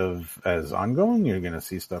conceived of as ongoing. You're going to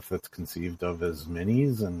see stuff that's conceived of as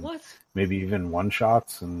minis and maybe even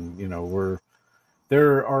one-shots. And,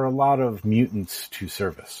 there are a lot of mutants to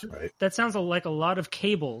service, right? That sounds like a lot of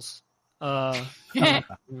cables. Yeah,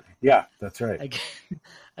 that's right.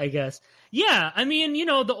 I guess. Yeah, I mean,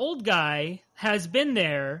 the old guy has been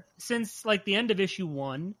there since, the end of issue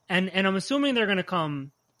 1. And I'm assuming they're going to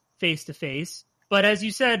come face-to-face. But as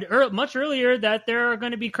you said much earlier, that there are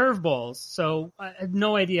going to be curveballs, so I have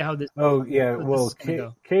no idea how this. Oh yeah, well,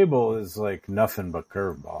 Cable is nothing but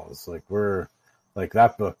curveballs.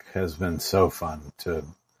 That book has been so fun to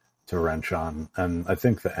wrench on, and I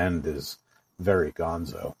think the end is very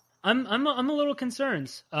gonzo. I'm a little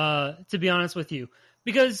concerned, to be honest with you,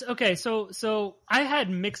 because so I had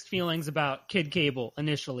mixed feelings about Kid Cable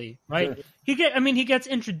initially, right? Sure. He gets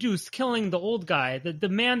introduced killing the old guy, the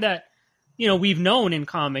man that. We've known in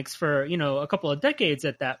comics for, a couple of decades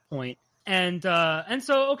at that point. And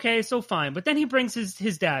so, so fine. But then he brings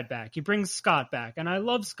his dad back. He brings Scott back. And I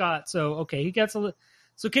love Scott. So,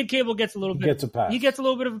 so Kid Cable gets a little bit. Gets a pass. He gets a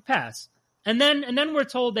little bit of a pass. And then we're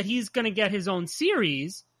told that he's going to get his own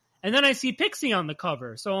series. And then I see Pixie on the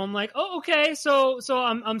cover. So I'm like, oh, okay. So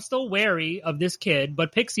I'm still wary of this kid,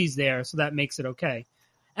 but Pixie's there. So that makes it okay.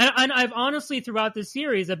 And I've honestly, throughout this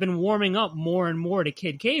series, I've been warming up more and more to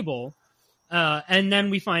Kid Cable. And then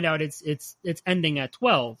we find out it's ending at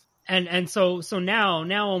 12. And so now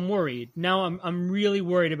I'm worried. Now I'm really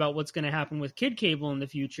worried about what's going to happen with Kid Cable in the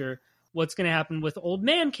future. What's going to happen with Old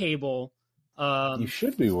Man Cable? You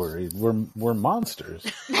should be worried. We're monsters.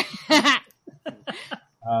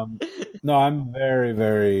 No, I'm very,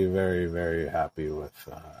 very, very, very happy with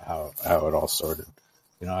how it all sorted.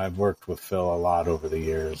 I've worked with Phil a lot over the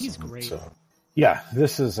years. He's great. So. Yeah,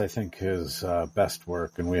 this is, I think, his best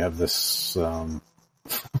work, and we have this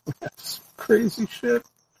crazy shit.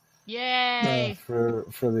 Yay! For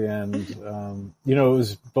the end. It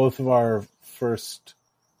was both of our first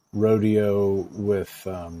rodeo with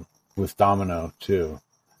Domino too,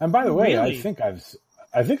 And by the way, Really? I think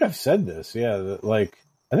I've said this. Yeah, like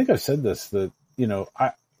I think I've said this that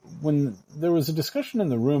when there was a discussion in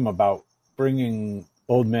the room about bringing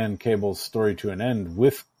Old Man Cable's story to an end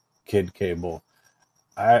with Kid Cable,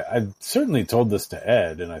 I certainly told this to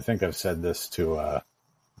Ed, and I think I've said this to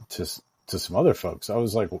some other folks. I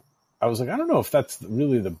was like, I don't know if that's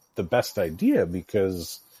really the best idea,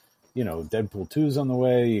 because, Deadpool 2's on the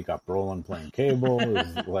way. You got Brolin playing Cable.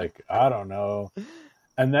 Like, I don't know.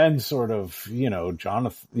 And then sort of,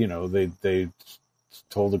 Jonathan, they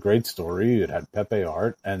told a great story. It had Pepe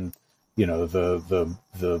art, and,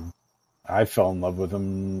 the I fell in love with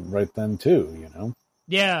him right then too,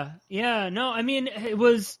 Yeah. No, I mean, it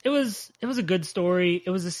was a good story. It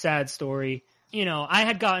was a sad story. I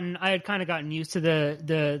had kind of gotten used to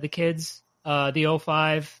the kids, the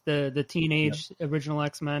 05, the teenage original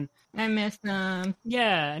X-Men. I miss them.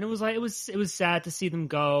 Yeah, and it was sad to see them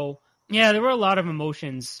go. Yeah, there were a lot of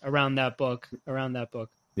emotions around that book.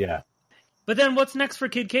 Yeah. But then what's next for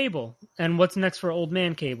Kid Cable? And what's next for Old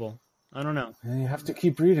Man Cable? I don't know. You have to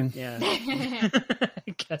keep reading. Yeah. I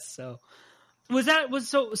guess so.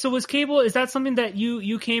 Was Cable, is that something that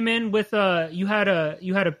you came in with you had a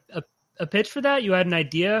pitch for that? You had an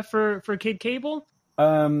idea for Kid Cable?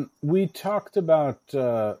 We talked about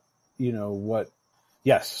what.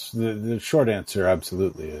 Yes, the short answer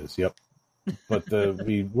absolutely is yep. But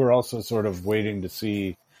we were also sort of waiting to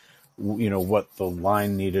see what the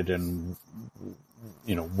line needed and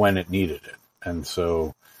when it needed it. And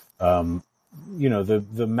so the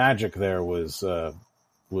magic there was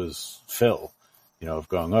Phil, of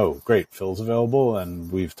going, oh, great, Phil's available,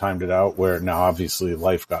 and we've timed it out where now obviously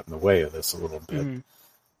life got in the way of this a little bit. Mm-hmm.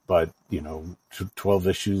 But, 12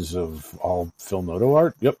 issues of all Phil Noto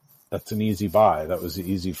art, yep, that's an easy buy. That was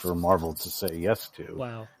easy for Marvel to say yes to.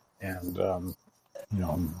 Wow. And,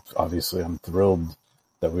 I'm thrilled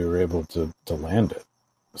that we were able to land it,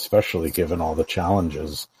 especially given all the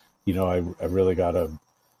challenges. I really got to,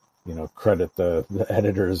 credit the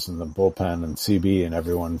editors and the bullpen and CB and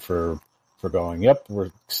everyone for going, yep,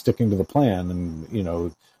 we're sticking to the plan.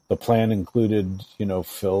 And, the plan included,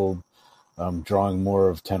 Phil drawing more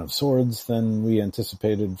of Ten of Swords than we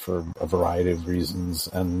anticipated for a variety of reasons.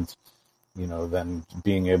 And, then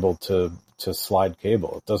being able to slide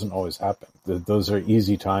Cable. It doesn't always happen. Those are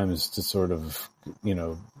easy times to sort of,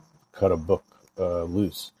 cut a book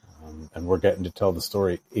loose. And we're getting to tell the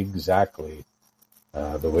story exactly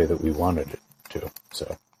the way that we wanted it to.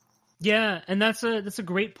 So, yeah, and that's a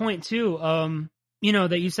great point too.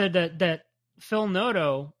 That you said that Phil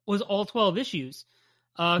Noto was all 12 issues.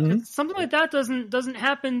 'Cause something like that doesn't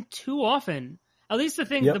happen too often. At least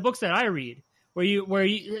the books that I read, where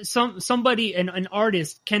somebody, an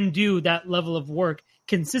artist can do that level of work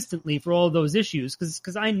consistently for all those issues.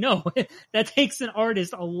 Because I know that takes an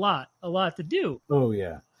artist a lot to do. Oh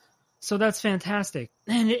yeah. So that's fantastic.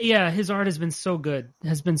 And yeah, his art has been so good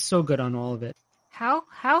on all of it. How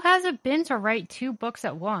has it been to write 2 books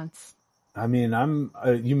at once? I mean,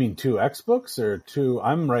 you mean 2 X books or 2?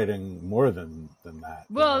 I'm writing more than that.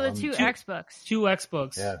 Well, the 2 X books. 2 X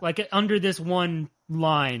books. Yeah. Like under this one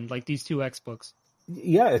line, like these 2 X books.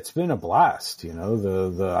 Yeah, it's been a blast.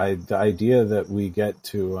 The idea that we get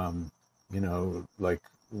to,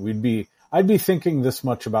 I'd be thinking this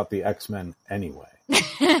much about the X-Men anyway.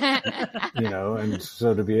 And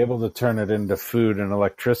so to be able to turn it into food and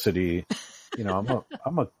electricity, I'm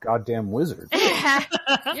a goddamn wizard. Yeah,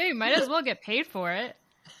 you might as well get paid for it.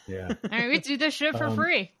 Yeah. I mean, we do this shit for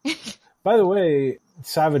free. By the way,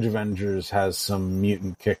 Savage Avengers has some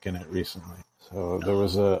mutant kick in it recently. So there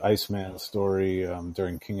was a Iceman story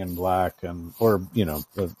during King in Black,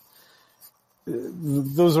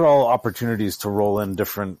 those are all opportunities to roll in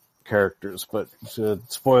different characters. But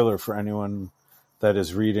spoiler for anyone that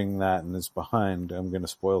is reading that and is behind, I'm going to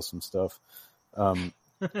spoil some stuff.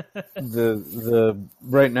 The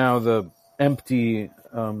right now the empty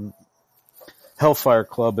Hellfire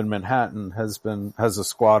Club in Manhattan has a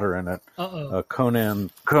squatter in it.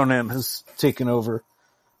 Conan has taken over,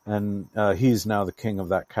 and he's now the king of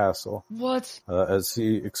that castle. What? As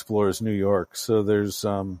he explores New York. So there's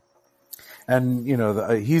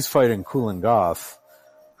he's fighting Kulan Goth,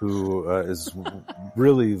 who is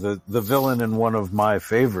really the villain in one of my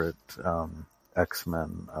favorite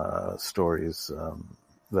X-Men stories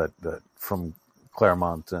that from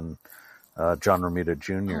Claremont and John Romita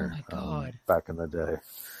Jr. Back in the day.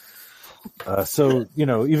 So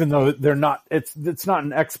even though they're not, it's not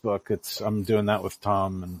an X book. I'm doing that with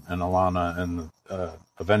Tom and Alana in the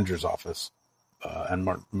Avengers office, and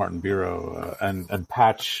Martin Biro and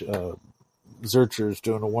Patch Zurcher's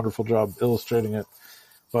doing a wonderful job illustrating it.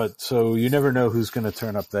 But so you never know who's going to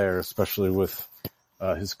turn up there, especially with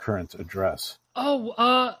his current address.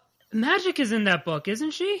 Oh, Magic is in that book,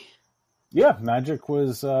 isn't she? Yeah, Magic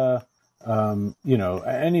was,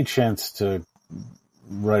 any chance to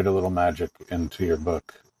write a little magic into your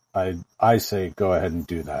book, I say go ahead and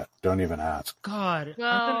do that. Don't even ask. God.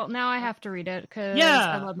 Well, now I have to read it because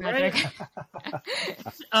Yeah, I love Magic.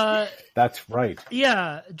 Right? That's right.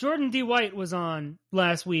 Yeah, Jordan D. White was on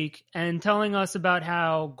last week and telling us about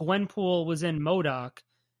how Gwenpool was in MODOK.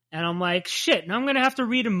 And I'm like, shit, now I'm going to have to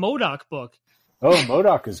read a MODOK book. Oh,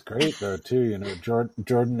 MODOK is great though too.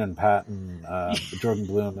 Jordan and Patton, Jordan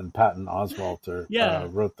Bloom and Patton Oswalter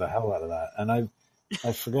wrote the hell out of that. And I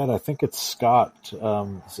forget. I think it's Scott.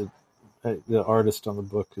 The artist on the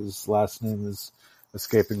book? His last name is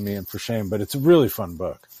escaping me, and for shame. But it's a really fun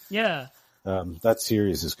book. Yeah. That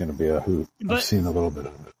series is going to be a hoot. But I've seen a little bit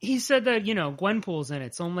of it. He said that Gwenpool's in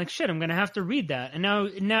it, so I'm like, shit, I'm going to have to read that. And now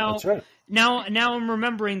That's right. Now I'm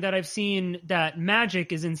remembering that I've seen that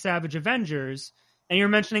Magic is in Savage Avengers, and you're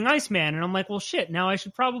mentioning Iceman, and I'm like, well, shit, now I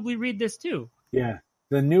should probably read this too. Yeah,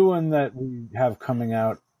 the new one that we have coming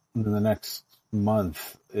out in the next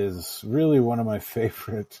month is really one of my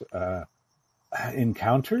favorite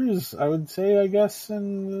encounters, I would say, I guess,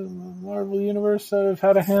 in the Marvel Universe I've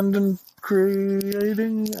had a hand in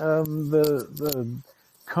creating. The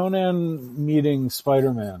Conan meeting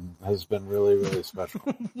Spider-Man has been really, really special.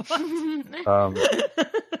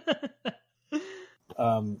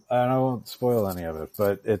 And I won't spoil any of it,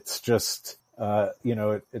 but it's just,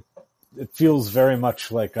 it feels very much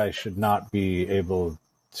like I should not be able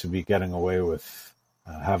to be getting away with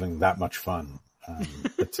having that much fun.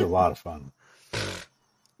 It's a lot of fun.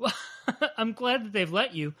 Well, I'm glad that they've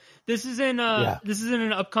let you. This is in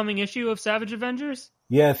an upcoming issue of Savage Avengers?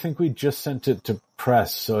 Yeah, I think we just sent it to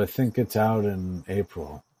press, so I think it's out in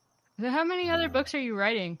April. So how many other books are you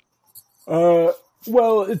writing? Well,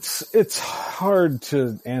 it's hard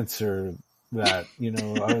to answer that,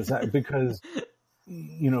 because,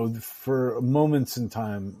 for moments in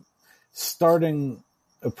time, starting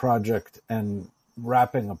a project and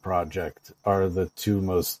wrapping a project are the two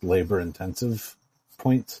most labor-intensive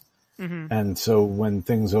points. Mm-hmm. And so when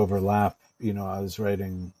things overlap, I was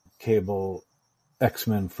writing Cable,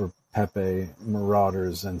 X-Men for Pepe,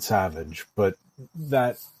 Marauders, and Savage, but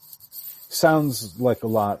that sounds like a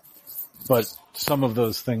lot, but some of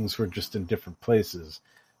those things were just in different places.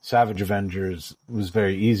 Savage Avengers was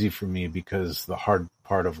very easy for me because the hard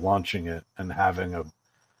part of launching it and having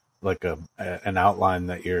an outline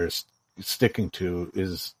that you're sticking to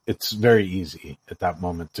it's very easy at that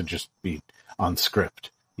moment to just be on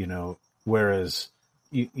script, whereas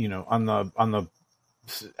on the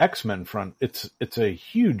X-Men front, it's a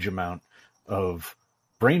huge amount of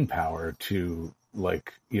brain power to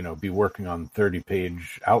be working on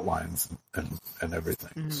 30-page outlines and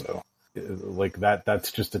everything. Mm-hmm. So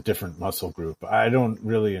that's just a different muscle group. I don't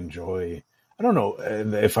really enjoy, I don't know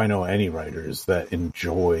if I know any writers that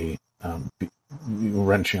enjoy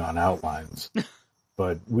wrenching on outlines,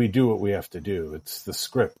 but we do what we have to do. It's the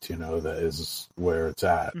script, that is where it's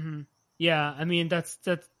at. Mm-hmm. Yeah. I mean, that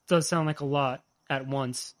does sound like a lot at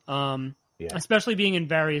once. Especially being in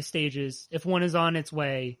various stages. If one is on its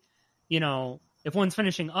way, if one's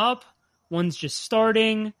finishing up, one's just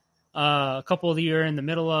starting, a couple of the year in the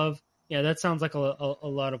middle of, that sounds like a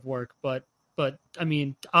lot of work, but I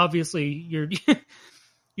mean, obviously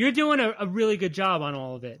you're doing a really good job on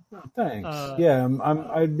all of it. Oh, thanks.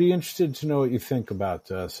 I'd be interested to know what you think about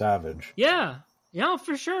Savage. Yeah,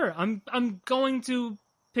 for sure. I'm going to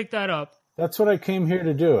pick that up. That's what I came here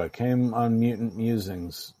to do. I came on Mutant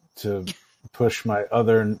Musings to push my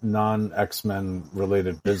other non-X-Men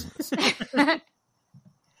related business.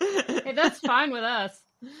 Hey, that's fine with us.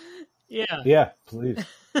 Yeah. Yeah, please.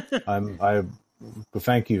 I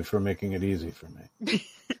thank you for making it easy for me.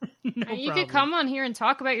 You could come on here and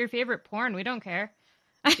talk about your favorite porn. We don't care.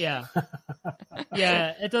 Yeah.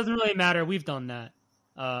 Yeah, it doesn't really matter. We've done that.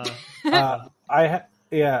 I have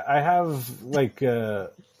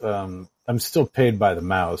I'm still paid by the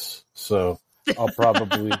mouse, so I'll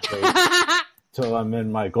probably wait till I'm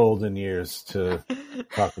in my golden years to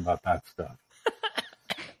talk about that stuff.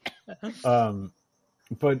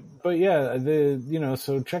 But yeah,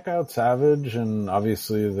 so check out Savage, and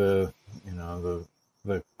obviously the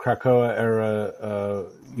Krakoa era,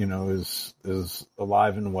 is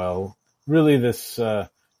alive and well. Really, this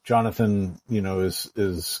Jonathan,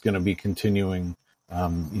 is going to be continuing,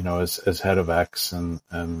 as head of X,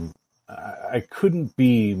 and I couldn't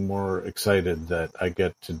be more excited that I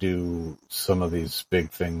get to do some of these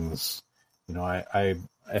big things. I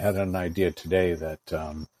had an idea today that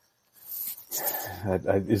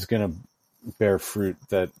is going to bear fruit.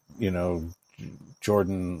 That, you know,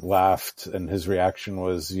 Jordan laughed and his reaction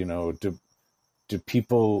was, you know, do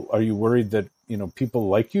people, are you worried that, you know, people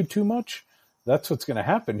like you too much? That's what's going to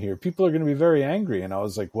happen here. People are going to be very angry. And I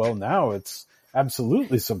was like, well, now it's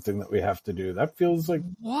absolutely something that we have to do. That feels like,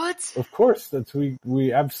 what? Of course,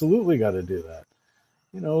 we absolutely got to do that.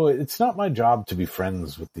 You know, it's not my job to be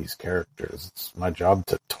friends with these characters. It's my job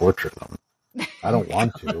to torture them. I don't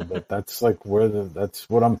want to, but that's like that's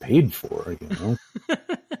what I'm paid for, you know?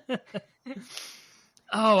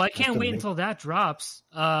 Oh, I can't wait until that drops,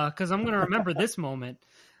 because I'm going to remember this moment.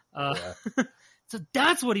 So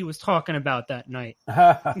that's what he was talking about that night.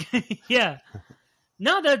 Yeah.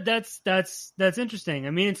 No, that's interesting. I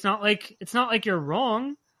mean, it's not like you're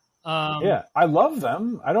wrong. Yeah, I love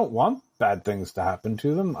them. I don't want bad things to happen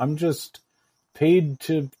to them. I'm just paid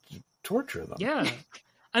to torture them. Yeah.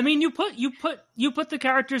 I mean, you put the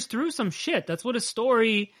characters through some shit. That's what a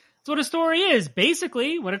story is.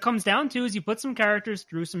 Basically, what it comes down to is you put some characters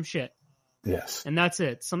through some shit. Yes. And that's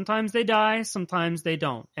it. Sometimes they die, sometimes they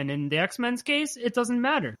don't. And in the X-Men's case, it doesn't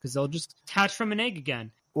matter because they'll just hatch from an egg again.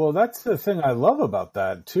 Well, that's the thing I love about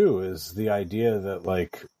that too, is the idea that,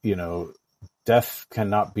 like, you know, death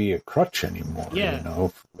cannot be a crutch anymore. Yeah. You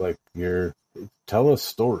know, like, tell a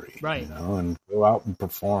story, right? You know, and go out and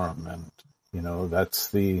perform, and, you know,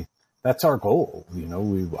 that's our goal. You know,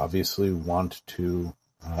 we obviously want to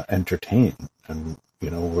entertain, and, you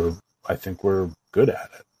know, I think we're good at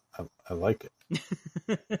it. I like it.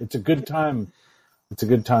 It's a good time. It's a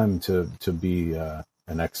good time to be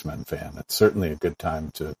an X-Men fan. It's certainly a good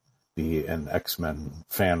time to be an X-Men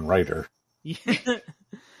fan writer. Yeah.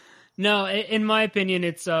 No, in my opinion,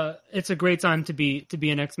 it's a great time to be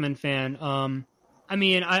an X-Men fan. I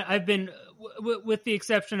mean, I've been, with the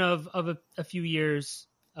exception of a few years,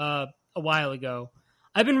 a while ago,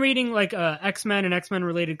 I've been reading like X-Men and X-Men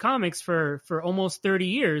related comics for almost 30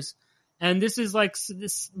 years. And this is like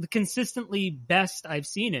the consistently best I've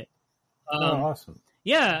seen it. Awesome.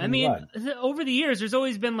 Yeah, I mean, over the years, there's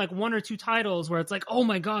always been like one or two titles where it's like, oh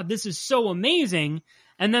my God, this is so amazing.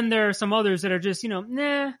 And then there are some others that are just, you know,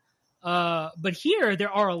 nah. But here,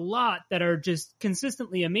 there are a lot that are just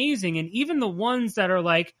consistently amazing. And even the ones that are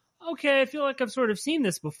like, okay, I feel like I've sort of seen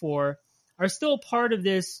this before, are still part of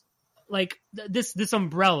this, like, this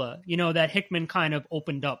umbrella, you know, that Hickman kind of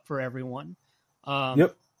opened up for everyone.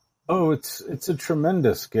 Yep. Oh, it's a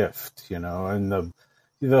tremendous gift, you know, and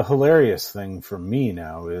the hilarious thing for me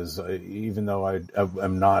now is, even though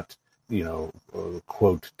I'm not, you know,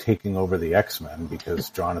 quote, taking over the X-Men because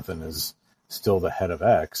Jonathan is still the head of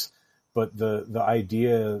X, but the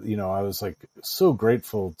idea, you know, I was like so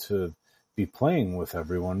grateful to be playing with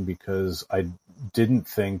everyone because I didn't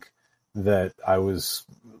think that I was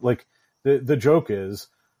like, the joke is,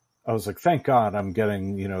 I was like, thank God I'm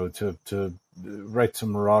getting, you know, to write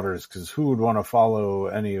some Marauders, because who would want to follow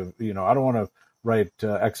any of, you know, I don't want to write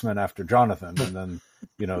X-Men after Jonathan. And then,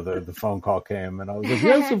 you know, the phone call came and I was like,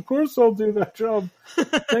 yes, of course I'll do that job.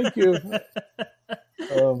 Thank you.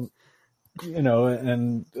 You know,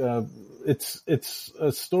 and it's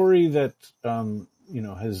a story that, you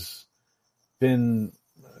know, has been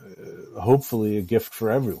hopefully a gift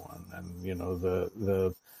for everyone. And, you know,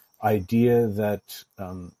 the idea that,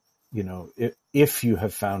 you know, if you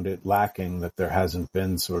have found it lacking, that there hasn't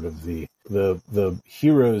been sort of the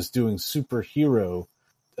heroes doing superhero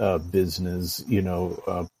business, you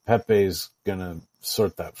know, Pepe's gonna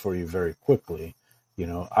sort that for you very quickly. You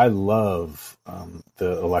know, I love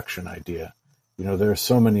the election idea. You know, there are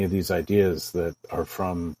so many of these ideas that are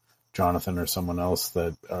from Jonathan or someone else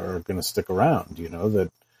that are going to stick around, you know, that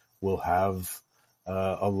will have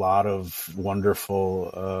a lot of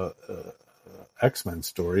wonderful X-Men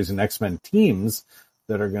stories and X-Men teams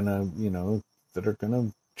that are gonna, you know,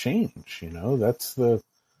 change, you know, that's the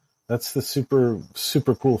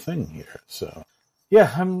super cool thing here. So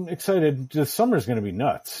yeah, I'm excited. The summer's going to be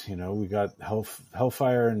nuts. You know, we got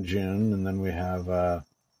Hellfire in June, and then we have,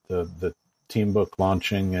 the team book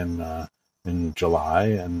launching in July.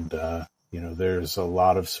 And, you know, there's a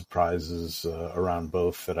lot of surprises, around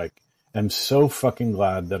both that I am so fucking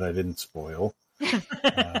glad that I didn't spoil.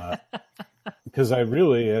 Because I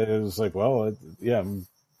was like, well, yeah,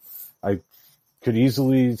 I could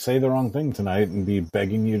easily say the wrong thing tonight and be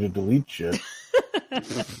begging you to delete shit.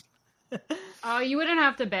 Oh, you wouldn't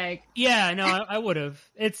have to beg. Yeah, no, I would have.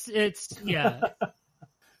 It's yeah.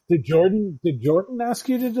 Did Jordan ask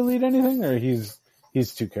you to delete anything, or he's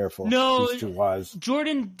too careful? No, he's too wise.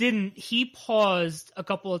 Jordan didn't. He paused a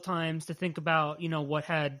couple of times to think about, you know, what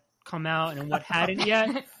had come out and what hadn't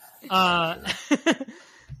yet.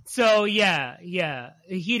 So yeah,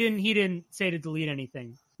 he didn't say to delete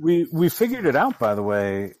anything. We figured it out, by the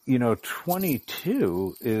way.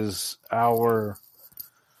 22 is our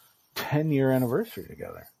 10-year anniversary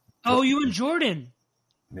together. Oh, you and Jordan.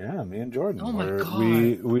 Yeah, me and Jordan. Oh my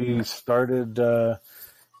God. We started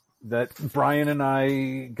that Brian and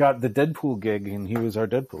I got the Deadpool gig, and he was our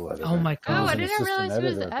Deadpool editor. Oh my God. Oh, I didn't realize he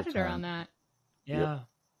was the editor on that. Yeah.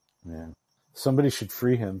 Yeah. Somebody should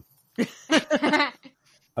free him.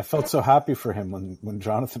 I felt so happy for him when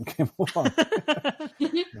Jonathan came along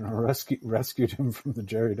and rescued him from the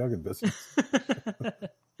Jerry Duggan business.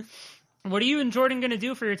 What are you and Jordan going to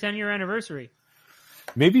do for your 10-year anniversary?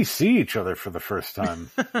 Maybe see each other for the first time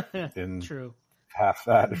in True. half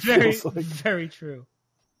that. It feels like. Very true.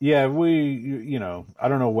 Yeah, I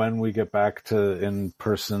don't know when we get back to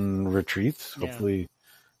in-person retreats. Yeah. Hopefully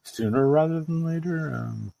sooner rather than later.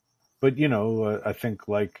 But I think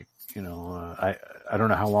I don't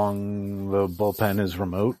know how long the bullpen is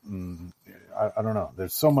remote, and I don't know.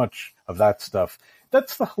 There's so much of that stuff.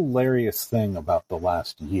 That's the hilarious thing about the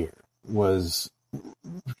last year, was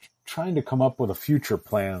trying to come up with a future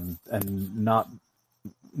plan and not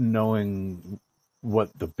knowing what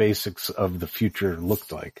the basics of the future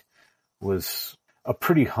looked like was a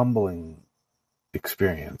pretty humbling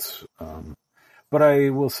experience. But I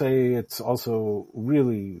will say it's also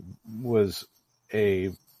really was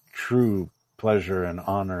a true pleasure and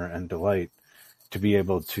honor and delight to be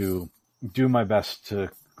able to do my best to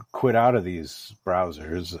quit out of these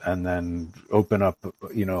browsers and then open up,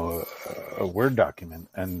 a Word document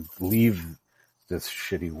and leave this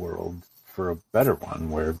shitty world for a better one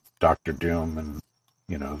where Dr. Doom and,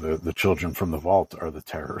 the children from the vault are the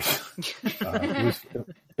terrors.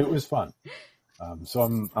 It was fun. So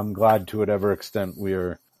I'm glad to whatever extent we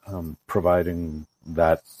are providing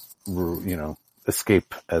that,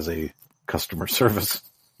 escape as a customer service.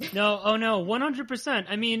 No, 100%.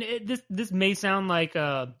 I mean, this may sound like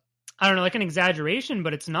I don't know, like an exaggeration,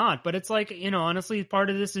 but it's not. But it's like, honestly, part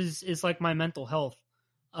of this is like my mental health.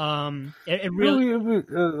 It really,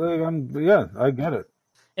 yeah, I get it.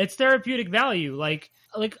 It's therapeutic value. Like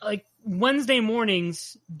Wednesday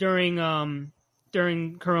mornings during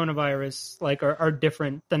coronavirus, like are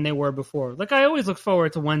different than they were before. Like I always look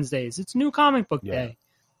forward to Wednesdays. It's New Comic Book Day.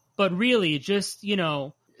 But really, just,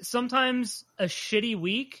 sometimes a shitty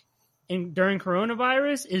week during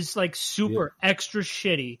coronavirus is like super extra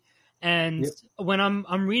shitty. And when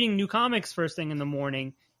I'm reading new comics first thing in the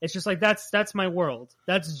morning, it's just like, that's my world.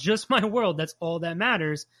 That's just my world. That's all that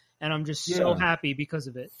matters. And I'm just so happy because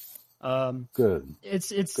of it. Good.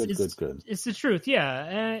 It's good. It's the truth.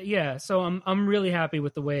 Yeah. So I'm really happy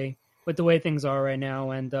with the way things are right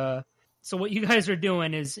now. And, so what you guys are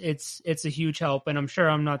doing it's a huge help, and I'm sure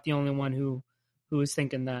I'm not the only one who is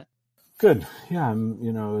thinking that. Good. Yeah.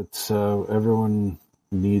 It's, everyone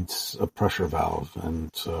needs a pressure valve.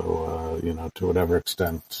 And so, to whatever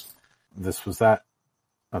extent this was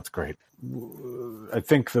that's great. I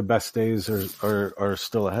think the best days are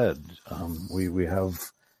still ahead. We have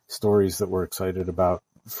stories that we're excited about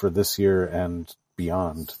for this year and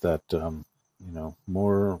beyond that,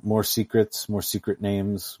 more secrets, more secret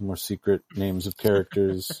names of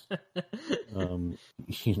characters.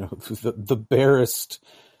 The barest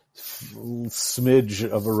smidge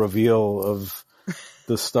of a reveal of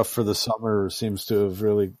the stuff for the summer seems to have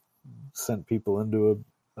really sent people into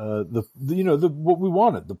what we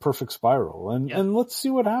wanted, the perfect spiral. And let's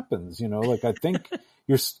see what happens. I think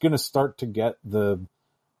you're going to start to get the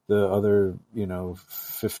other,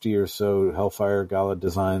 50 or so Hellfire Gala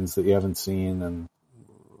designs that you haven't seen, and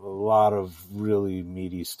a lot of really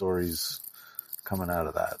meaty stories coming out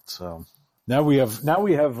of that. So now we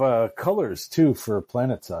have colors too for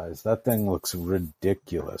Planet Size. That thing looks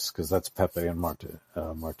ridiculous because that's Pepe and Marte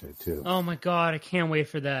too. Oh my God. I can't wait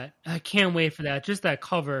for that. Just that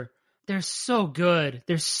cover. They're so good.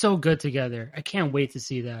 They're so good together. I can't wait to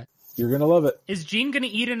see that. You're going to love it. Is Jean going to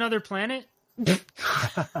eat another planet?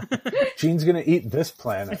 Jean's gonna eat this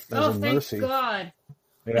planet. There's a mercy. Thank God.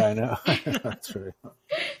 Yeah, I know. That's right.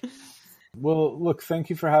 Well, look,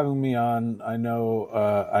 thank you for having me on. I know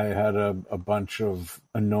I had a bunch of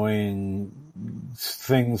annoying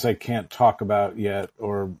things I can't talk about yet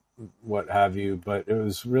or what have you, but it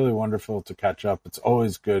was really wonderful to catch up. It's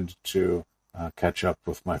always good to catch up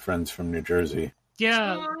with my friends from New Jersey.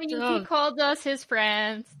 Yeah. He called us his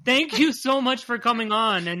friends. Thank you so much for coming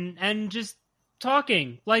on and just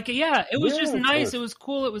talking. It was just nice. It was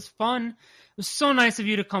cool. It was fun. It was so nice of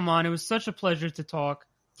you to come on. It was such a pleasure to talk.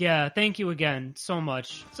 Yeah, thank you again so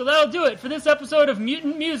much. So that'll do it for this episode of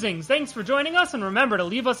Mutant Musings. Thanks for joining us, and remember to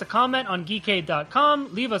leave us a comment on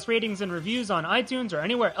Geekade.com, leave us ratings and reviews on iTunes or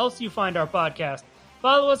anywhere else you find our podcast.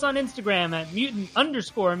 Follow us on Instagram at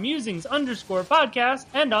mutant_musings_podcast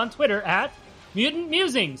and on Twitter at Mutant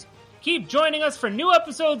Musings. Keep joining us for new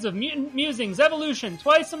episodes of Mutant Musings Evolution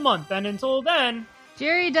twice a month, and until then...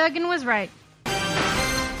 Jerry Duggan was right.